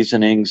 some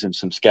seasonings and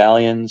some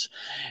scallions.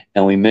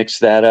 And we mix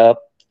that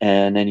up.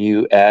 And then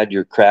you add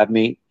your crab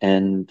meat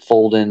and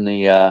fold in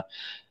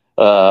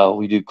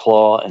we do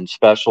claw and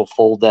special,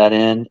 fold that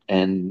in.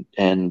 And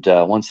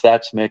once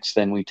that's mixed,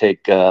 then we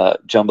take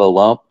jumbo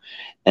lump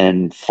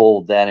and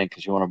fold that in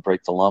because you want to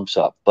break the lumps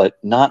up. But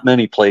not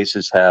many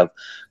places have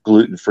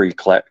gluten-free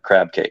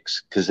crab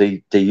cakes because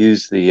they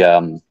use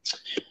the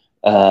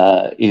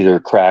either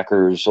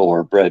crackers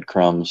or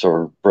breadcrumbs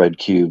or bread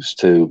cubes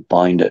to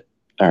bind it.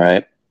 All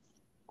right.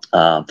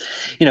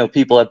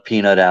 People have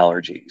peanut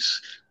allergies.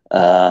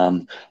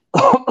 And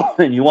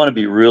you want to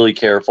be really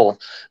careful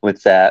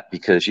with that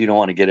because you don't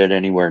want to get it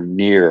anywhere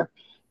near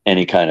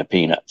any kind of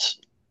peanuts,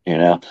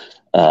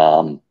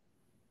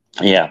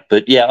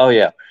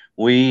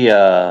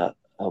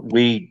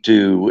 we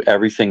do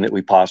everything that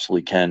we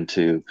possibly can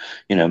to,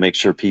 make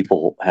sure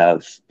people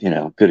have,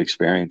 good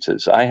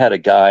experiences. I had a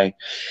guy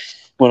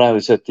when I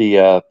was at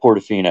the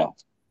Portofino,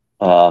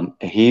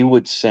 he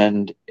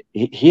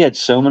had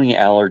so many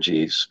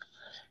allergies.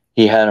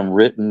 He had them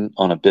written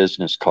on a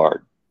business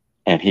card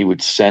and he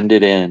would send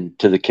it in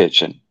to the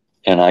kitchen.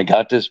 And I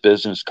got this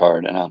business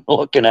card and I'm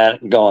looking at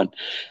it and going,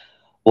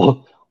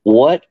 well,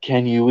 what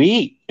can you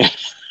eat?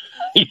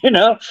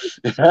 I'm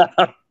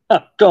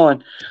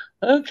going,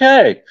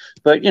 okay.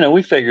 But,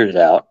 we figured it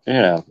out,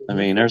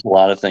 there's a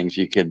lot of things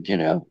he could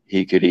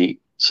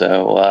eat.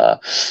 So,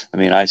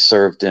 I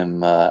served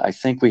him, I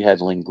think we had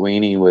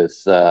linguine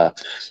with,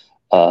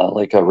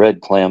 like a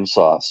red clam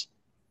sauce.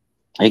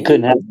 He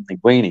couldn't have the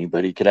linguine,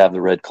 but he could have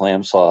the red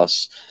clam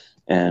sauce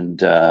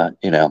and,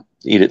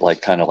 eat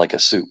it kind of like a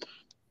soup.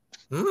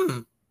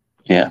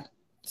 Yeah.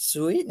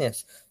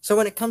 Sweetness. So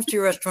when it comes to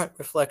your restaurant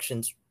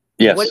reflections,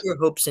 yes. What are your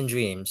hopes and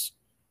dreams?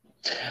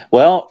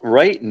 Well,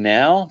 right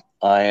now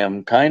I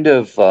am kind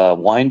of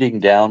winding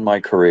down my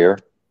career.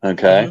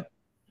 Okay.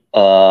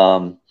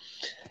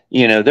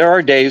 There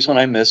are days when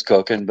I miss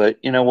cooking, but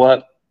you know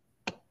what?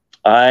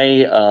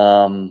 I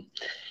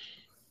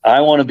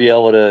want to be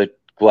able to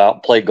go out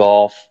and play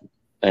golf,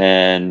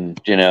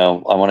 and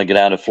I want to get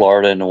out of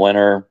Florida in the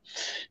winter.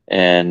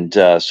 And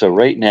so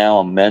right now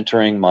I'm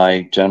mentoring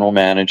my general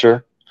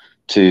manager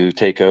to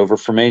take over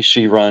for me.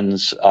 She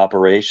runs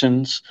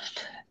operations,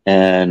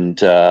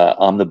 and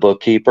I'm the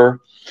bookkeeper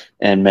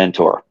and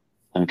mentor.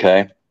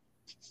 Okay.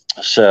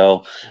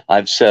 So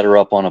I've set her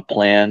up on a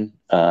plan,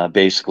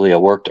 basically a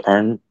work to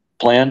earn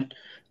plan,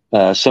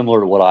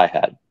 similar to what I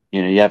had.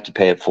 You have to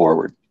pay it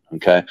forward.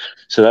 Okay.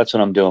 So that's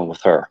what I'm doing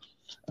with her.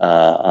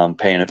 I'm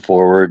paying it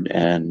forward.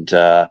 And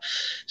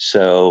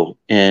so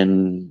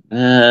I'm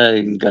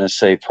going to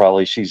say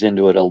probably she's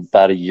into it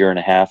about a year and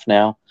a half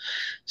now.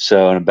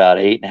 So in about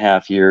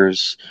 8.5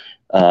 years,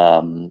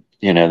 then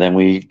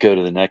we go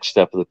to the next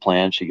step of the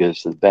plan. She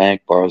goes to the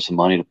bank, borrows some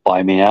money to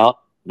buy me out.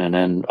 And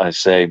then I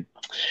say,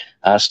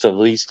 hasta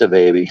vista,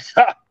 baby.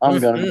 I'm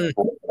going to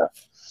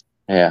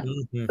yeah.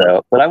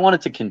 So, but I want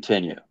it to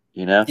continue,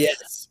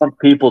 Yes. I want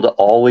people to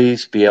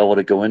always be able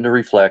to go into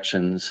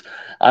reflections.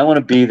 I want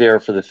to be there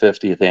for the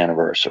 50th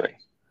anniversary,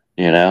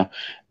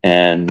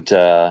 And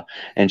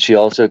she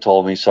also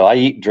told me, so I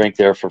eat and drink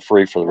there for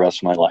free for the rest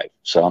of my life.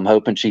 So I'm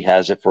hoping she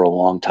has it for a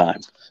long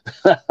time.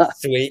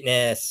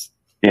 Sweetness.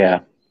 Yeah.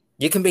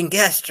 You can bring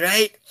guests,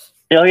 right?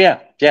 Oh yeah.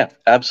 Yeah,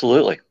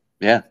 absolutely.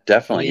 Yeah,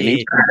 definitely. You need to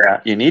Sweet. come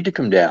down. You need to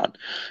come down.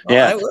 Oh,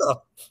 Yeah. I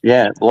will.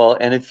 Yeah. Well,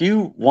 and if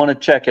you want to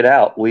check it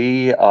out,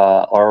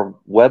 our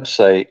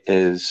website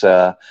is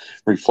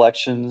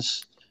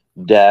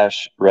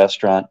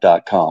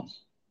reflections-restaurant.com.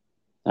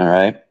 All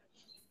right.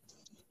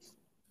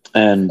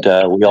 And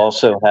we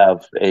also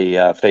have a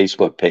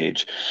Facebook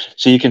page,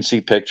 so you can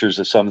see pictures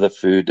of some of the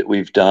food that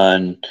we've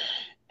done,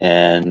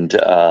 and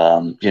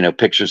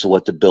pictures of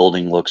what the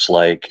building looks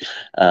like.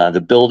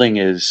 The building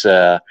is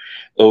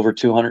over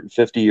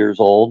 250 years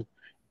old.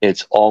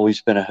 It's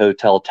always been a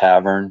hotel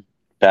tavern.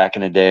 Back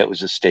in the day, it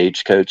was a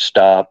stagecoach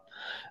stop.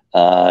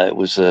 It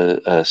was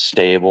a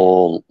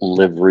stable,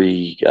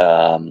 livery,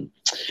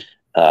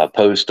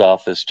 post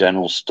office,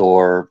 general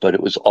store, but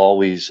it was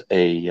always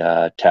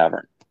a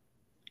tavern.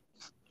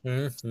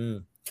 Mm-hmm.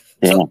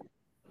 Yeah. So,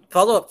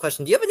 follow-up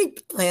question. Do you have any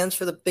plans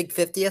for the big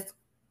 50th?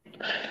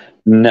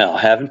 No,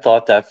 haven't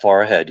thought that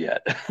far ahead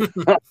yet.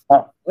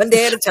 One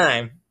day at a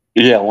time.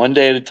 Yeah, one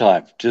day at a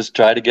time. Just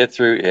try to get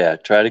through. Yeah,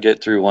 try to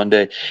get through one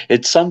day.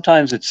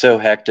 Sometimes it's so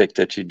hectic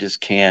that you just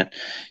can't,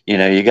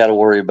 you got to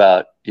worry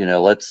about,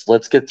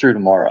 let's get through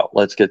tomorrow.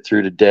 Let's get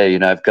through today.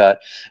 I've got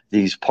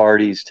these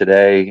parties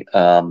today.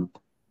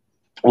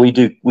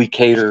 We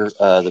cater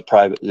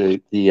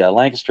the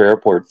Lancaster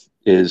Airport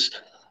is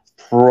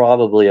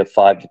probably a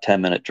 5 to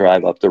 10 minute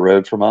drive up the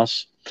road from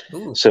us.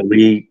 Ooh. So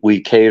we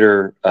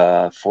cater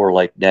for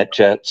like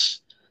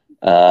NetJets,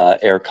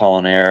 Air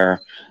Colin,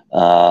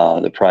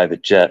 the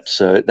private jet.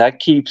 So that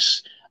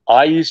keeps.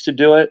 I used to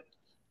do it,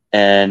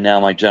 and now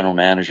my general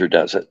manager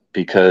does it,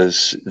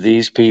 because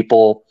these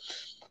people,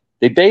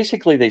 they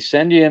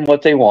send you in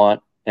what they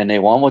want, and they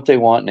want what they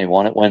want, and they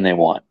want it when they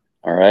want.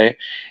 All right,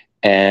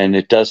 and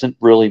it doesn't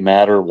really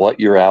matter what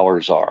your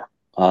hours are.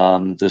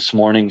 This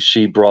morning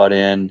she brought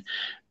in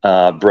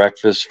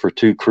breakfast for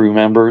 2 crew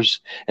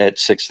members at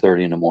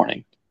 6:30 in the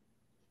morning.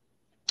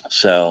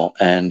 So,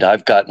 and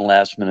I've gotten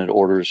last minute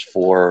orders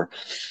for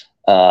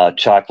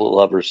chocolate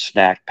lovers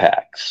snack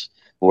packs,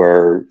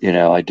 where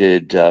I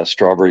did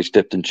strawberries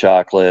dipped in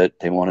chocolate.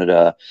 They wanted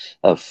a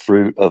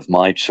fruit of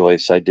my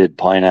choice. I did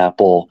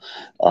pineapple,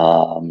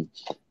 and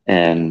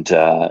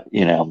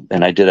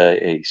I did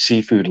a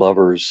seafood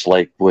lovers,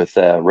 like with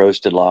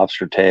roasted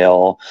lobster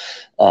tail,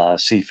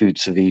 seafood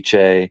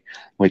ceviche,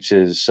 which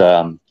is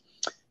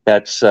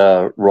that's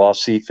raw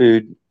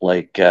seafood.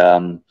 Like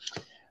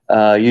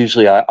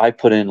usually I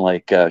put in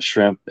like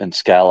shrimp and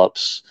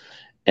scallops,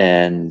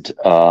 and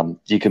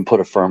you can put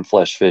a firm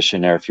flesh fish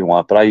in there if you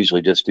want, but I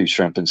usually just do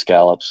shrimp and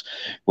scallops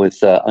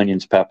with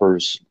onions,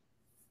 peppers,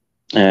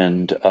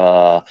 and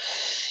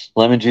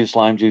lemon juice,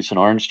 lime juice, and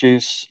orange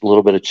juice, a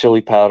little bit of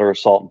chili powder,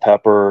 salt and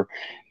pepper,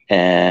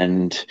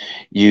 and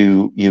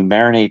you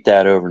marinate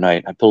that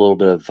overnight. I put a little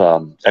bit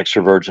of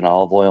extra virgin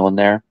olive oil in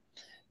there,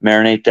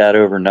 marinate that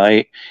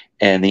overnight,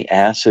 and the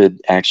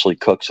acid actually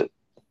cooks it.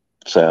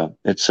 So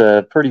it's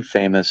a pretty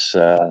famous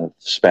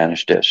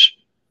Spanish dish.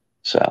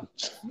 So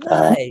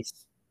nice.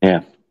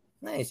 Yeah.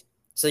 Nice.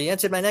 So you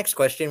answered my next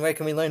question. Where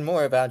can we learn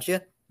more about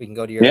you? We can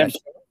go to your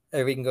restaurant,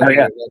 or we can go to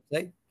your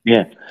website.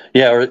 Yeah.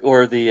 Yeah.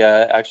 Or the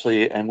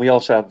actually, and we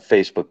also have a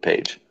Facebook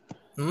page.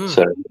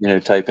 So,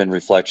 type in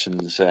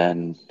Reflections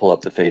and pull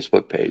up the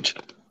Facebook page.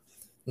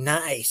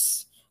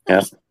 Nice.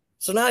 Yeah.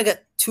 So now I got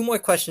 2 more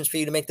questions for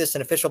you to make this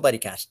an official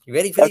Buddycast. You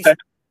ready for these?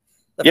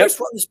 The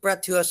first one is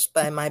brought to us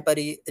by my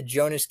buddy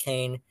Jonas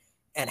Kane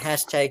at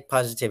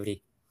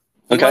 #Positivity.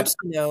 He wants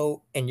to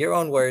know, in your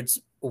own words,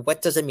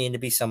 what does it mean to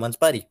be someone's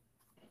buddy?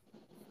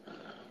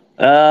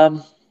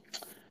 Well,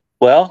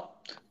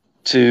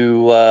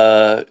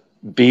 to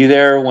be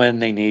there when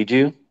they need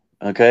you.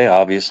 Okay,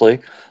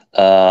 obviously.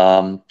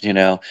 If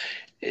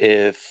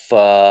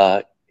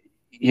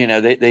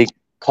they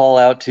call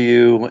out to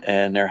you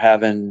and they're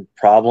having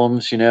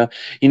problems, you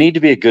need to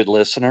be a good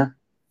listener.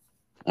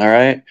 All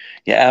right.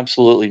 You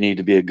absolutely need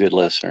to be a good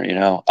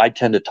listener. I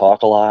tend to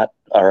talk a lot.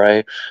 All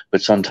right.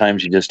 But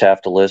sometimes you just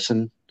have to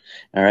listen.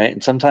 All right.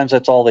 And sometimes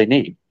that's all they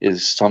need,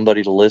 is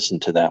somebody to listen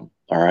to them.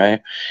 All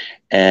right.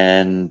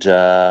 And,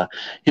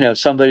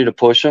 somebody to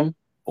push them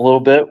a little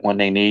bit when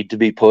they need to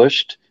be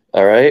pushed.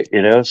 All right.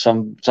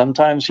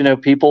 Sometimes,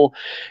 people,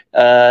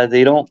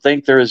 they don't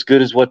think they're as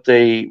good as what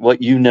they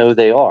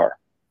are,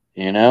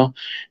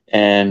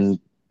 and,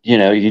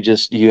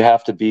 you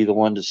have to be the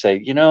one to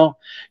say,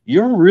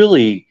 you're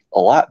really a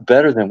lot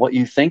better than what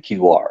you think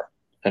you are.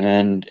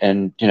 And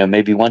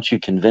maybe once you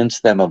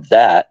convince them of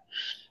that,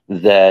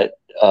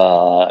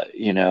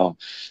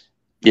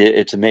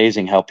 it's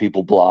amazing how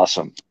people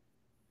blossom.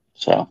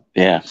 So,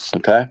 yeah.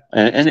 Okay.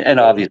 And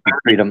obviously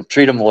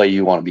treat them the way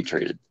you want to be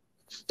treated.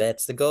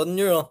 That's the golden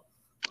rule.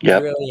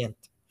 Yep. Brilliant.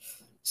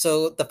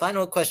 So the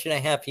final question I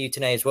have for you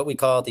tonight is what we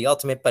call the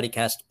ultimate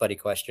Buddycast buddy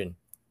question.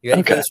 You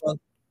ready for this one?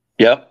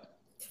 Yep.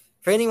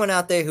 For anyone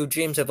out there who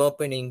dreams of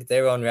opening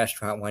their own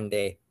restaurant one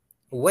day,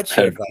 what's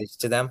your advice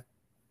to them?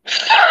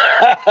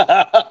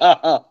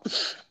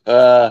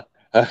 uh,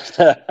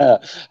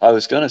 I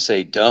was going to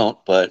say don't,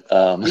 but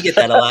We get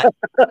that a lot.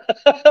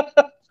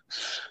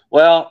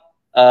 well,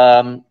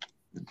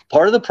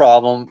 part of the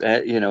problem,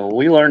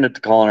 we learned at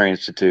the Culinary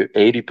Institute,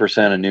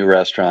 80% of new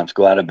restaurants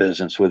go out of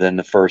business within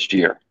the first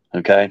year.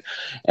 Okay.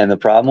 And the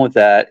problem with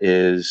that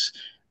is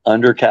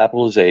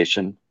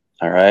undercapitalization.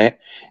 All right.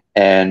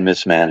 And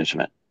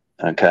mismanagement.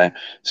 Okay.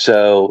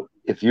 So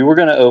if you were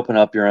going to open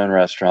up your own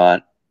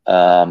restaurant,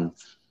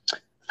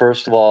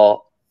 first of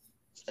all,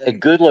 a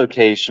good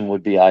location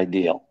would be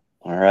ideal.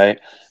 All right.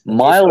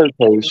 My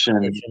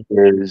location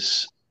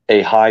is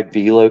a high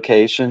B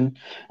location.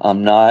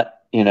 I'm not,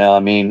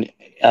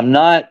 I'm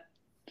not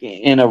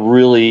in a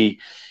really,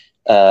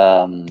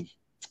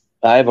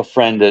 I have a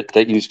friend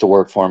that used to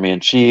work for me,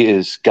 and she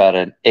has got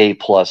an A+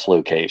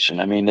 location.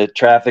 I mean, the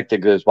traffic that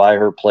goes by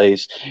her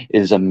place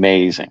is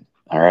amazing.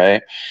 All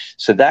right.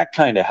 So that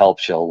kind of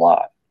helps you a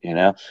lot,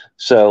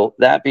 So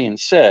that being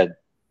said,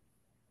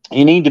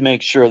 you need to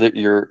make sure that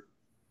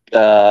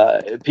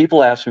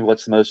people ask me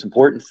what's the most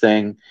important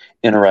thing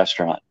in a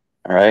restaurant.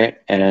 All right.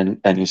 And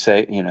you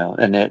say,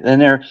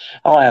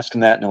 I'll ask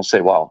them that, and they'll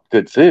say, well,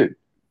 good food,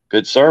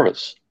 good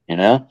service.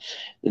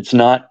 That's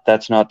not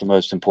the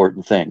most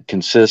important thing.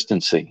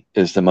 Consistency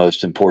is the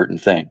most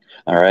important thing.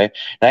 All right.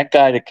 That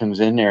guy that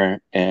comes in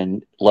there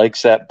and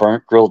likes that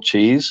burnt grilled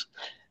cheese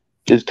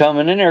is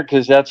coming in there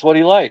because that's what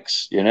he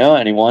likes,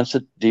 and he wants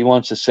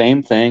the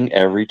same thing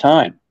every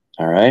time.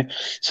 All right.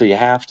 So you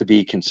have to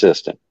be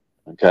consistent.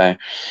 Okay.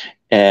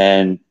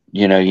 And,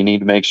 you need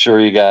to make sure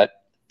you got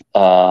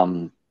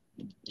to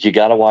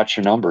watch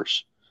your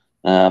numbers.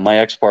 My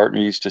ex-partner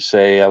used to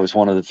say I was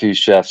one of the few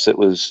chefs that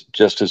was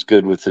just as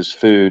good with his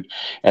food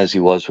as he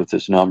was with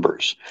his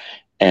numbers.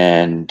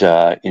 And,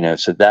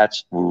 so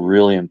that's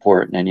really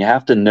important. And you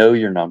have to know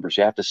your numbers.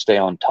 You have to stay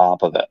on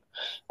top of it.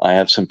 I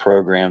have some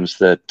programs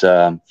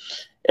that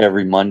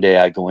every Monday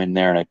I go in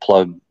there and I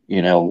plug,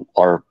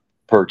 our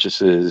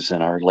purchases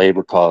and our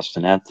labor costs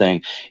and that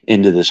thing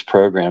into this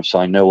program. So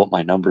I know what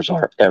my numbers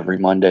are every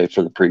Monday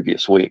for the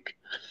previous week.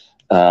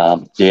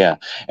 And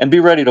be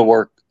ready to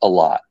work a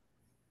lot.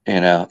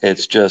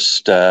 It's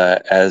just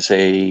as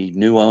a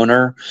new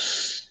owner,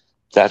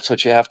 that's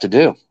what you have to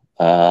do.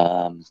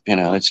 It's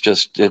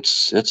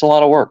a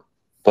lot of work,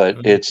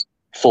 but it's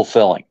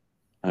fulfilling.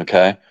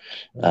 Okay.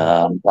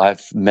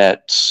 I've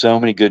met so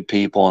many good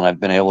people, and I've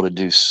been able to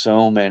do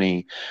so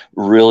many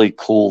really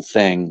cool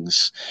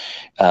things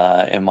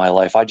in my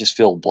life. I just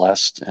feel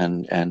blessed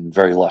and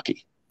very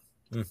lucky.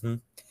 Mm-hmm.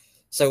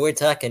 So we're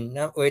talking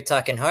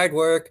hard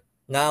work,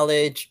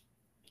 knowledge,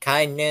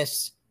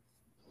 kindness,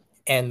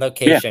 and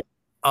location.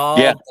 All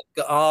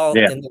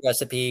in the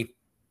recipe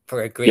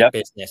for a great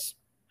business.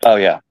 Oh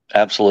yeah,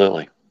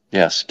 absolutely.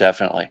 Yes,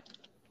 definitely.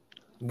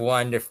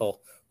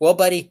 Wonderful. Well,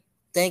 buddy,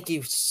 thank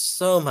you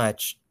so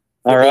much.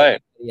 All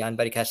right. On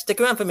Buddycast.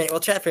 Stick around for a minute. We'll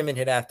chat for a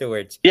minute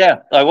afterwards. Yeah,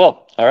 I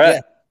will. All right.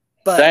 Yeah,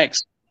 but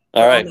thanks.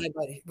 All right.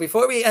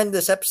 Before we end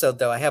this episode,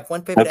 though, I have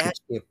one favor to ask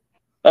you.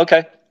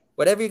 Okay.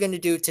 Whatever you're going to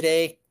do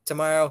today,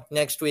 tomorrow,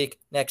 next week,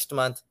 next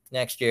month,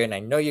 next year, and I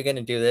know you're going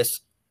to do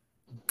this,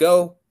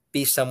 go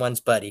be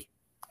someone's buddy.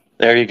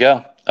 There you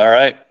go. All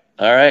right.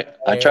 I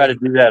try to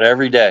do that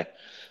every day.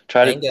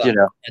 Try to, That's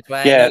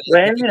why I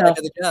know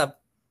the job.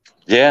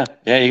 Yeah.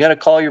 You got to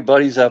call your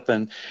buddies up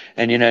and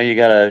you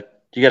got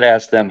to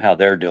ask them how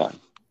they're doing.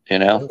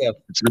 Bingo.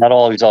 It's not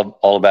always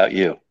all about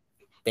you.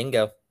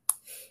 Bingo.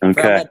 Okay.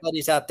 For all my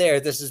buddies out there,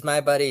 this is my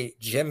buddy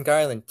Jim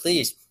Garland.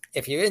 Please,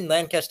 if you're in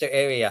Lancaster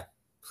area,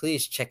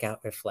 please check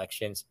out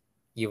Reflections.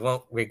 You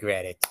won't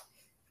regret it.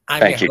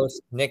 I'm your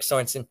host, Nick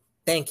Sorensen.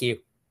 Thank you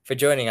for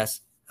joining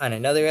us on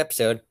another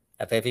episode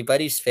of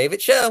everybody's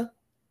favorite show.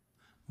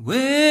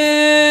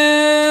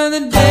 Well, the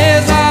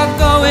days are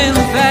going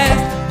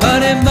fast,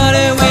 buddy,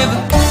 we've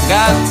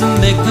got to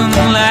make them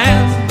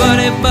last,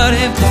 buddy,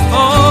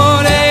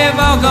 before they've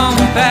all gone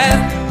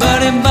past.